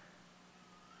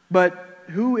 But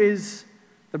who is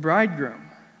the bridegroom?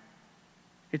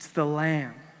 It's the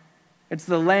Lamb. It's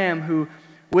the Lamb who,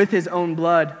 with his own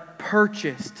blood,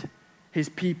 purchased his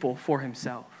people for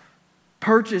himself.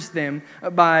 Purchased them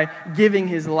by giving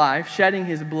his life, shedding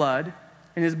his blood,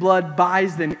 and his blood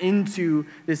buys them into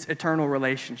this eternal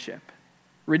relationship,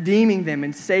 redeeming them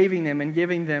and saving them and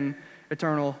giving them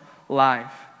eternal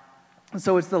life. And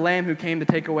so it's the Lamb who came to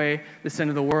take away the sin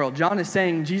of the world. John is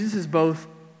saying Jesus is both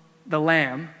the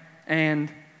Lamb and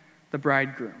the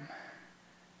bridegroom.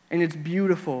 And it's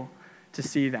beautiful to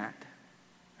see that.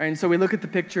 And so we look at the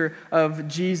picture of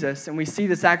Jesus, and we see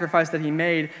the sacrifice that he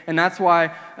made, and that's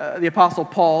why the Apostle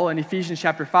Paul in Ephesians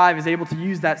chapter 5 is able to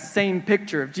use that same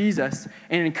picture of Jesus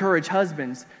and encourage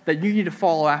husbands that you need to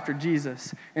follow after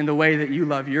Jesus in the way that you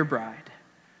love your bride.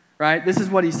 Right? This is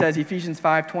what he says, Ephesians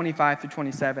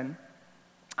 5:25-27.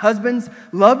 "Husbands,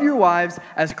 love your wives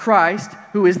as Christ,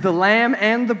 who is the Lamb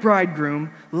and the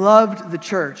bridegroom, loved the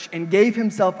church and gave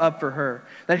himself up for her,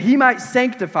 that he might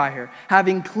sanctify her,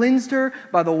 having cleansed her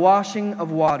by the washing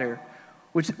of water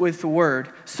with the word,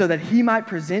 so that he might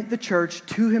present the church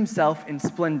to himself in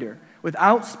splendor,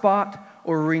 without spot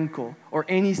or wrinkle or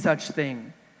any such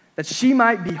thing, that she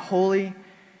might be holy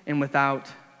and without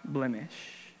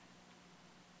blemish."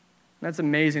 That's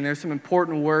amazing. There's some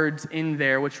important words in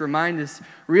there which remind us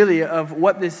really of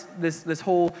what this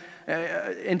whole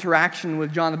interaction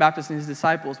with John the Baptist and his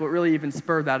disciples, what really even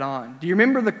spurred that on. Do you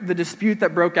remember the dispute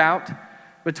that broke out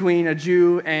between a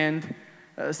Jew and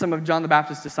some of John the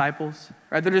Baptist's disciples?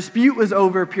 Right? The dispute was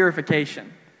over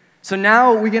purification. So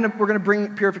now we're gonna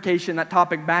bring purification, that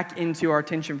topic, back into our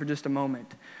attention for just a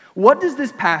moment. What does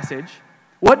this passage,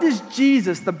 what does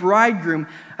Jesus, the bridegroom,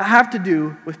 have to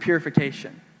do with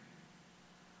purification?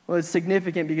 Well, it's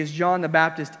significant because John the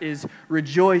Baptist is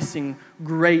rejoicing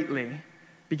greatly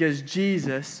because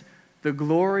Jesus, the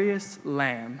glorious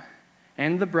Lamb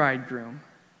and the bridegroom,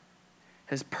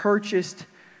 has purchased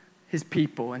his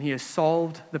people and he has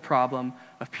solved the problem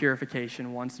of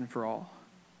purification once and for all.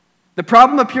 The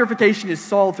problem of purification is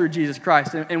solved through Jesus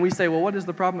Christ. And we say, well, what is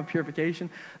the problem of purification?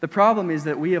 The problem is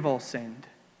that we have all sinned.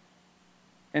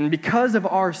 And because of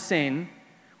our sin,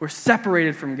 we're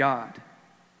separated from God.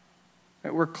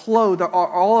 We're clothed,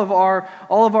 all of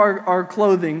our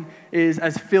clothing is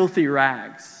as filthy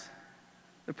rags,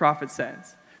 the prophet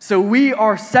says. So we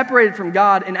are separated from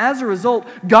God, and as a result,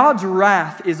 God's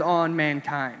wrath is on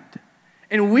mankind.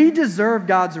 And we deserve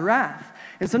God's wrath.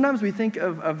 And sometimes we think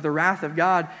of the wrath of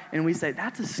God, and we say,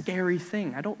 that's a scary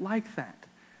thing. I don't like that.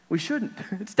 We shouldn't.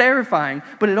 It's terrifying,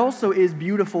 but it also is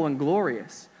beautiful and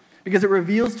glorious. Because it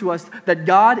reveals to us that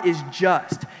God is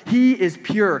just. He is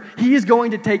pure. He is going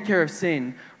to take care of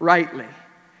sin rightly.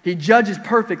 He judges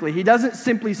perfectly. He doesn't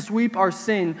simply sweep our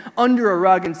sin under a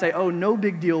rug and say, oh, no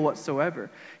big deal whatsoever.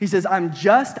 He says, I'm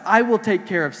just. I will take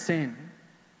care of sin.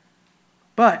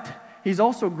 But he's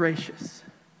also gracious.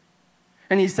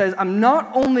 And he says, I'm not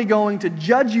only going to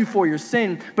judge you for your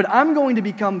sin, but I'm going to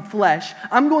become flesh.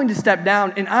 I'm going to step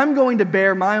down, and I'm going to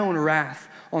bear my own wrath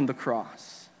on the cross.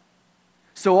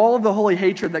 So all of the holy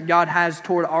hatred that God has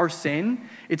toward our sin,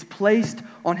 it's placed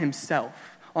on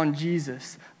himself, on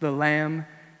Jesus, the Lamb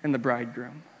and the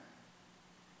bridegroom.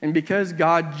 And because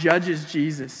God judges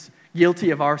Jesus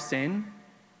guilty of our sin,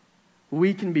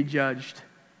 we can be judged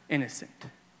innocent.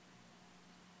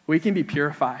 We can be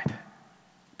purified.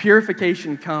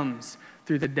 Purification comes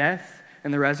through the death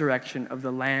and the resurrection of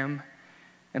the Lamb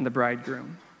and the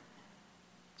bridegroom.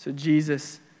 So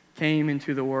Jesus came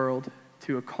into the world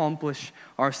to accomplish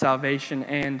our salvation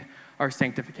and our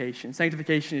sanctification.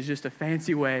 Sanctification is just a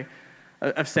fancy way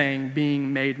of saying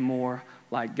being made more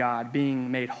like God,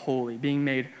 being made holy, being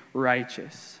made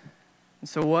righteous. And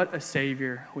so what a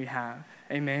Savior we have.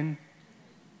 Amen.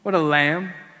 What a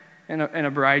Lamb and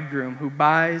a bridegroom who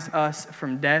buys us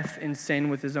from death and sin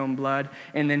with his own blood,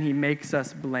 and then he makes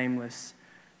us blameless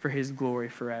for his glory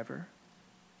forever.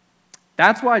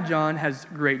 That's why John has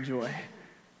great joy.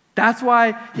 That's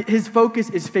why his focus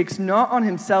is fixed not on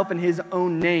himself and his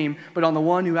own name, but on the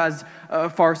one who has a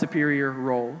far superior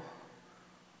role,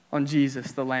 on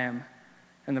Jesus, the Lamb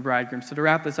and the bridegroom. So to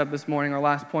wrap this up this morning, our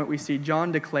last point, we see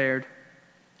John declared,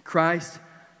 Christ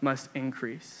must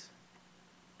increase,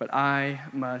 but I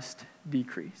must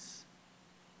decrease.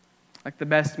 Like the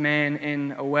best man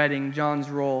in a wedding, John's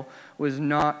role was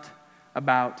not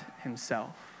about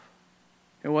himself.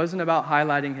 It wasn't about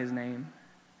highlighting his name.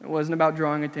 It wasn't about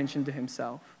drawing attention to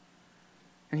himself.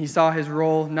 And he saw his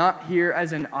role not here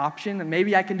as an option.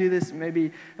 Maybe I can do this,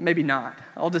 maybe not.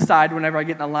 I'll decide whenever I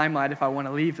get in the limelight if I want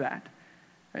to leave that.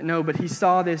 No, but he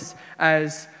saw this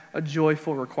as a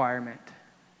joyful requirement,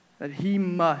 that he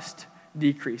must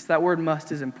decrease. That word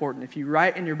must is important. If you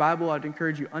write in your Bible, I'd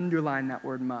encourage you underline that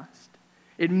word must.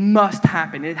 It must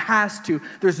happen. It has to.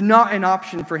 There's not an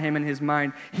option for him in his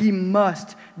mind. He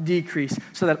must decrease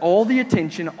so that all the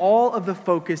attention, all of the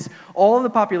focus, all of the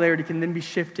popularity can then be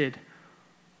shifted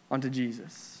onto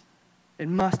Jesus. It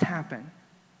must happen.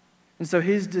 And so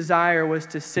his desire was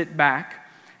to sit back.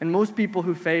 And most people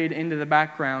who fade into the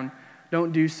background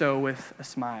don't do so with a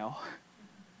smile.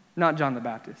 Not John the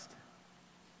Baptist.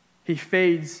 He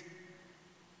fades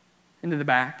into the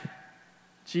back.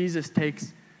 Jesus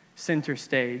takes center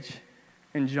stage,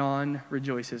 and John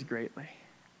rejoices greatly.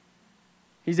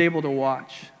 He's able to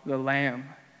watch the Lamb,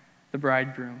 the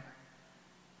bridegroom,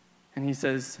 and he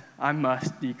says, I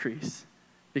must decrease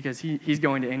because he's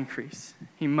going to increase.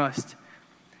 He must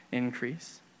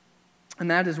increase. And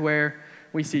that is where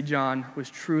we see John was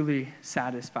truly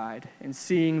satisfied in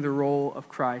seeing the role of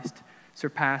Christ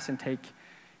surpass and take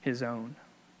his own.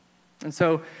 And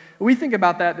so we think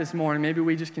about that this morning. Maybe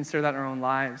we just consider that in our own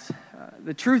lives.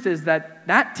 The truth is that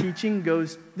teaching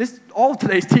all of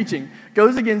today's teaching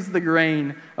goes against the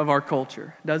grain of our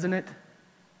culture, doesn't it?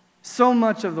 So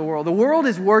much of the world. The world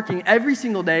is working every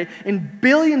single day, and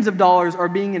billions of dollars are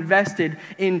being invested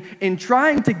in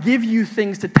trying to give you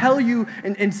things to tell you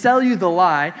and sell you the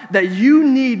lie that you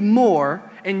need more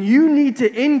and you need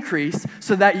to increase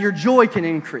so that your joy can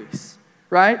increase,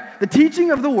 right? The teaching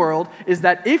of the world is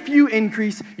that if you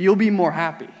increase, you'll be more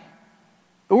happy.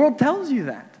 The world tells you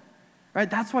that, right?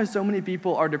 That's why so many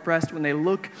people are depressed when they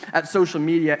look at social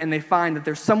media and they find that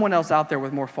there's someone else out there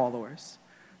with more followers.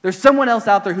 There's someone else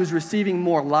out there who's receiving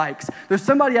more likes. There's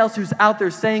somebody else who's out there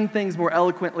saying things more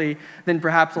eloquently than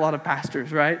perhaps a lot of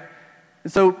pastors, right?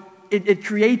 And so it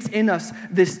creates in us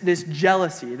this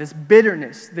jealousy, this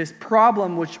bitterness, this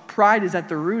problem which pride is at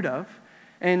the root of,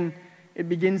 and it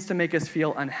begins to make us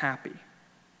feel unhappy.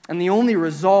 And the only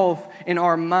resolve in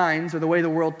our minds, or the way the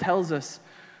world tells us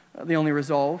the only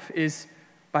resolve, is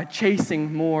by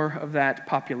chasing more of that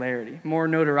popularity, more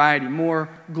notoriety, more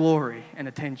glory and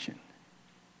attention.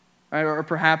 Right? Or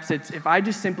perhaps it's, if I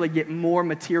just simply get more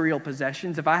material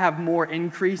possessions, if I have more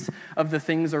increase of the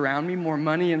things around me, more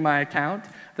money in my account,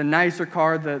 the nicer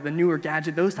car, the newer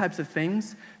gadget, those types of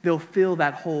things, they'll fill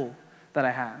that hole that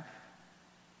I have.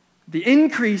 The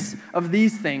increase of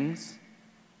these things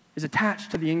is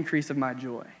attached to the increase of my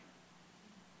joy.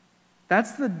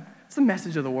 That's the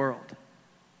message of the world.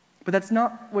 But that's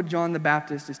not what John the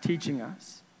Baptist is teaching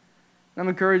us. And I'm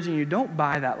encouraging you, don't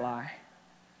buy that lie.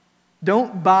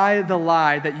 Don't buy the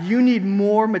lie that you need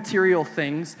more material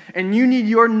things and you need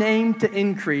your name to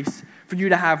increase for you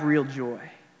to have real joy.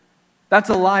 That's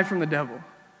a lie from the devil.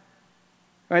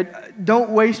 Right? Don't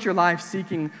waste your life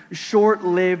seeking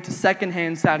short-lived,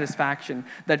 secondhand satisfaction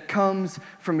that comes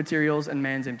from materials and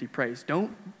man's empty praise.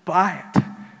 Don't buy it.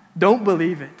 Don't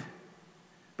believe it.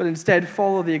 But instead,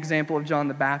 follow the example of John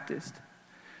the Baptist.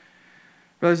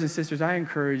 Brothers and sisters, I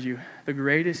encourage you, the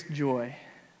greatest joy,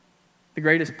 the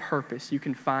greatest purpose you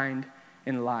can find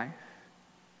in life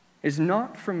is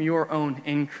not from your own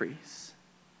increase.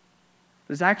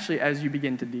 It's actually as you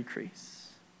begin to decrease.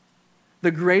 The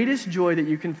greatest joy that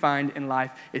you can find in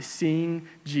life is seeing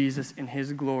Jesus in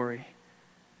his glory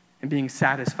and being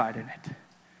satisfied in it,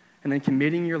 and then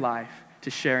committing your life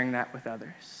to sharing that with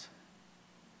others.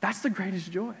 That's the greatest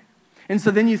joy. And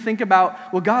so then you think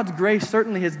about, well, God's grace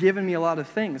certainly has given me a lot of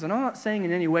things, and I'm not saying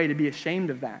in any way to be ashamed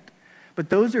of that. But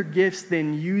those are gifts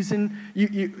then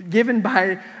given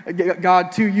by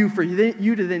God to you for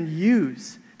you to then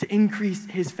use to increase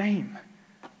his fame,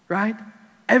 right?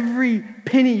 Every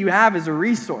penny you have is a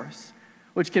resource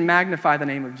which can magnify the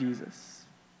name of Jesus.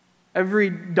 Every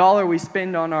dollar we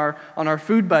spend on our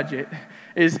food budget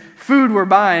is food we're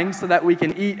buying so that we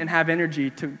can eat and have energy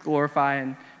to glorify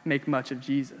and make much of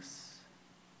Jesus.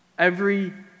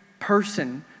 Every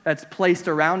person that's placed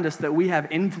around us that we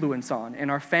have influence on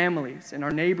in our families, in our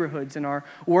neighborhoods, in our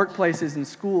workplaces and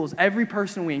schools, every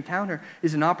person we encounter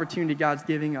is an opportunity God's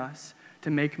giving us to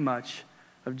make much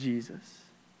of Jesus,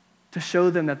 to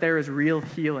show them that there is real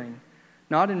healing,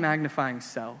 not in magnifying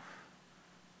self,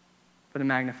 but in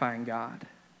magnifying God.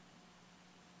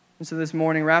 And so this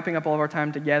morning, wrapping up all of our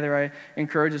time together, I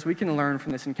encourage us, we can learn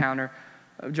from this encounter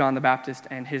of John the Baptist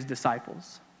and his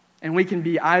disciples. And we can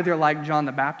be either like John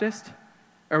the Baptist,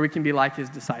 or we can be like his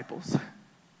disciples.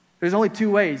 There's only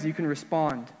two ways you can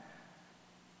respond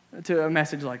to a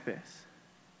message like this.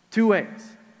 Two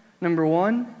ways. Number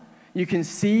one, you can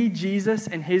see Jesus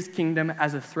and his kingdom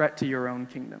as a threat to your own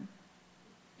kingdom.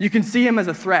 You can see him as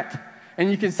a threat, and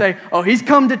you can say, oh, he's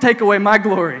come to take away my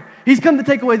glory. He's come to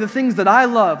take away the things that I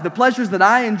love, the pleasures that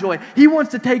I enjoy. He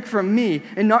wants to take from me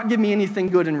and not give me anything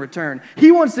good in return.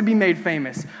 He wants to be made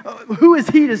famous. Who is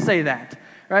he to say that?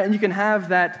 Right? And you can have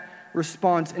that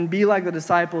response and be like the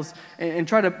disciples and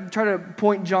try to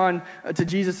point John to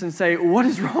Jesus and say, what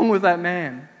is wrong with that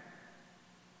man?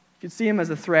 You can see him as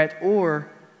a threat, or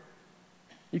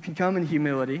you can come in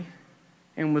humility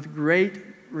and with great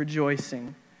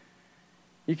rejoicing,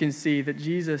 you can see that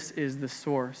Jesus is the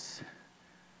source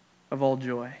of all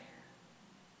joy.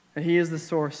 That he is the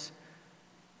source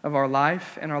of our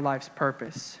life and our life's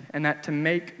purpose. And that to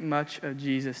make much of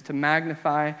Jesus, to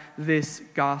magnify this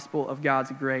gospel of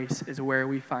God's grace, is where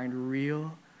we find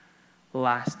real,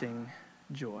 lasting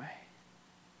joy.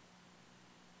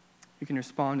 You can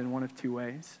respond in one of two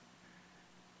ways.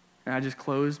 And I just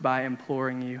close by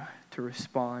imploring you to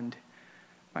respond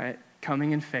by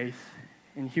coming in faith,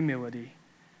 in humility,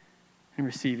 and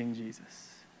receiving Jesus.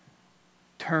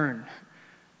 Turn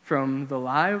from the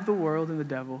lie of the world and the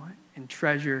devil and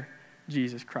treasure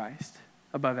Jesus Christ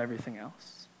above everything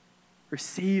else.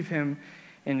 Receive him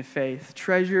in faith.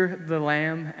 Treasure the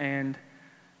Lamb and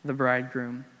the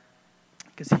bridegroom,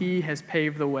 because he has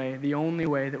paved the way, the only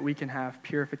way that we can have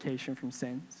purification from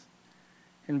sins.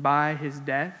 And by his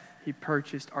death, he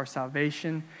purchased our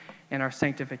salvation and our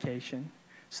sanctification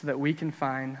so that we can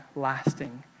find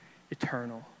lasting,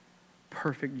 eternal,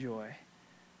 perfect joy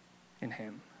in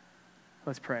him.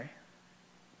 Let's pray.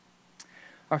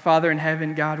 Our Father in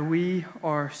heaven, God, we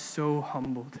are so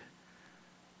humbled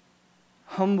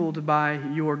by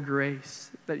your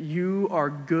grace, that you are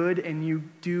good and you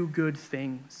do good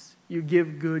things. You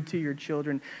give good to your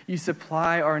children. You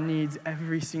supply our needs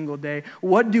every single day.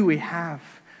 What do we have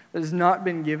that has not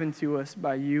been given to us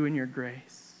by you and your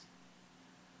grace?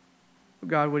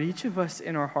 God, would each of us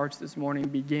in our hearts this morning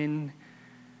begin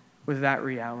with that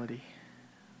reality?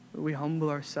 Would we humble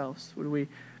ourselves? Would we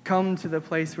come to the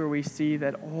place where we see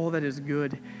that all that is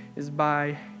good is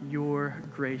by your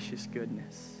gracious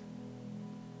goodness?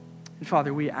 And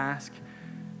Father, we ask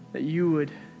that you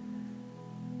would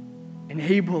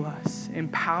enable us,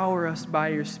 empower us by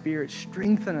your Spirit,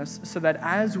 strengthen us so that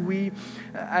as we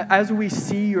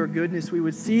see your goodness, we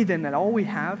would see then that all we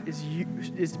have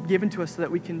is given to us so that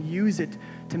we can use it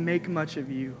to make much of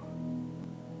you.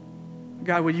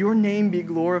 God, would your name be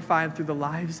glorified through the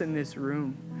lives in this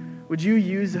room? Would you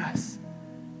use us?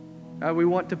 We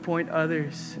want to point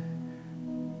others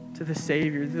to the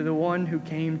Savior, to the one who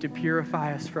came to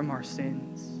purify us from our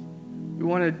sins. We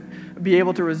want to be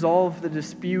able to resolve the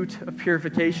dispute of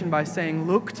purification by saying,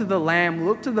 look to the Lamb,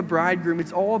 look to the bridegroom.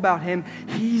 It's all about him.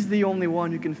 He's the only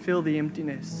one who can fill the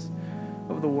emptiness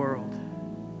of the world.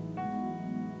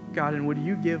 God, and would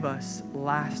you give us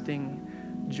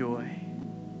lasting joy?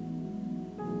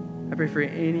 I pray for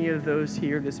any of those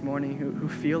here this morning who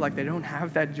feel like they don't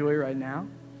have that joy right now.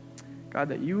 God,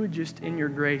 that you would just, in your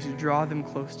grace, draw them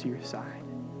close to your side.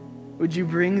 Would you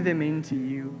bring them into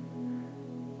you?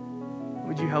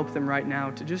 Would you help them right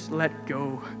now to just let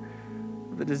go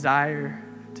of the desire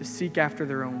to seek after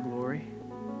their own glory?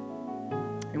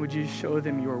 And would you show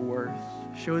them your worth,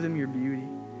 show them your beauty?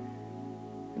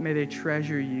 And may they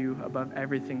treasure you above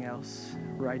everything else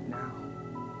right now.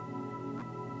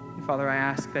 And Father, I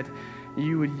ask that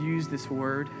you would use this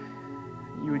word,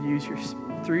 you would use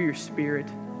through your Spirit,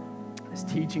 this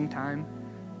teaching time,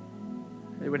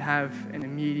 that it would have an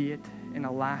immediate and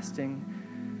a lasting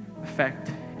effect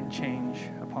and change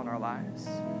upon our lives.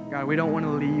 God, we don't want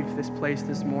to leave this place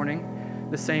this morning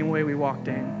the same way we walked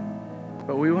in,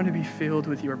 but we want to be filled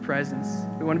with your presence.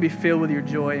 We want to be filled with your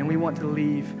joy, and we want to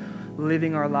leave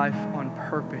living our life on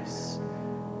purpose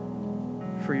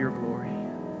for your glory.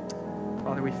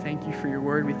 Father, we thank you for your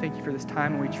word. We thank you for this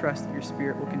time, and we trust that your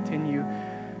Spirit will continue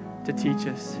to teach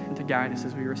us and to guide us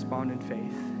as we respond in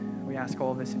faith. We ask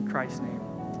all of this in Christ's name.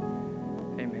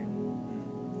 Amen.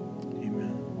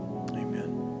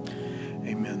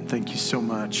 Amen. Thank you so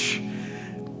much.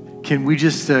 Can we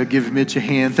just give Mitch a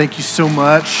hand? Thank you so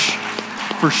much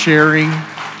for sharing.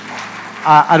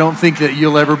 I don't think that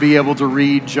you'll ever be able to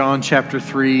read John chapter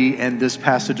 3 and this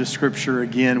passage of Scripture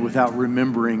again without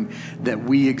remembering that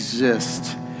we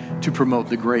exist to promote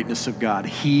the greatness of God.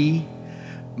 He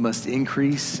must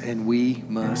increase and we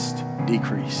must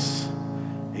decrease.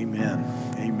 Amen.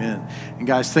 Amen. And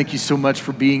guys, thank you so much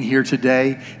for being here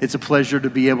today. It's a pleasure to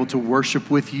be able to worship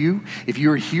with you. If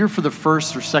you're here for the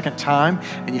first or second time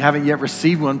and you haven't yet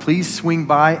received one, please swing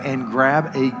by and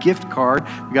grab a gift card.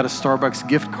 We got a Starbucks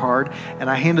gift card,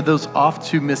 and I handed those off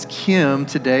to Miss Kim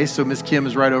today. So Miss Kim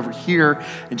is right over here,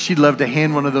 and she'd love to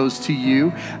hand one of those to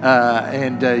you.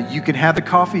 And you can have the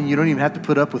coffee, and you don't even have to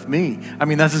put up with me. I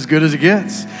mean, that's as good as it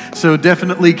gets. So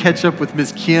definitely catch up with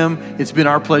Miss Kim. It's been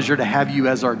our pleasure to have you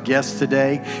as our guest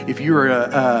today. If you're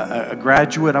a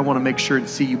graduate, I want to make sure and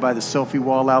see you by the selfie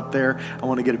wall out there. I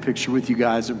want to get a picture with you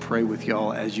guys and pray with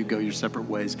y'all as you go your separate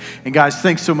ways. And guys,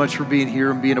 thanks so much for being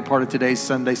here and being a part of today's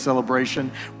Sunday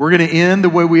celebration. We're going to end the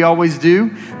way we always do.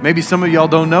 Maybe some of y'all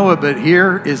don't know it, but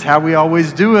here is how we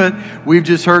always do it. We've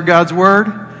just heard God's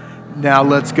word. Now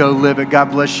let's go live it. God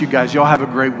bless you guys. Y'all have a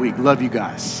great week. Love you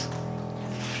guys.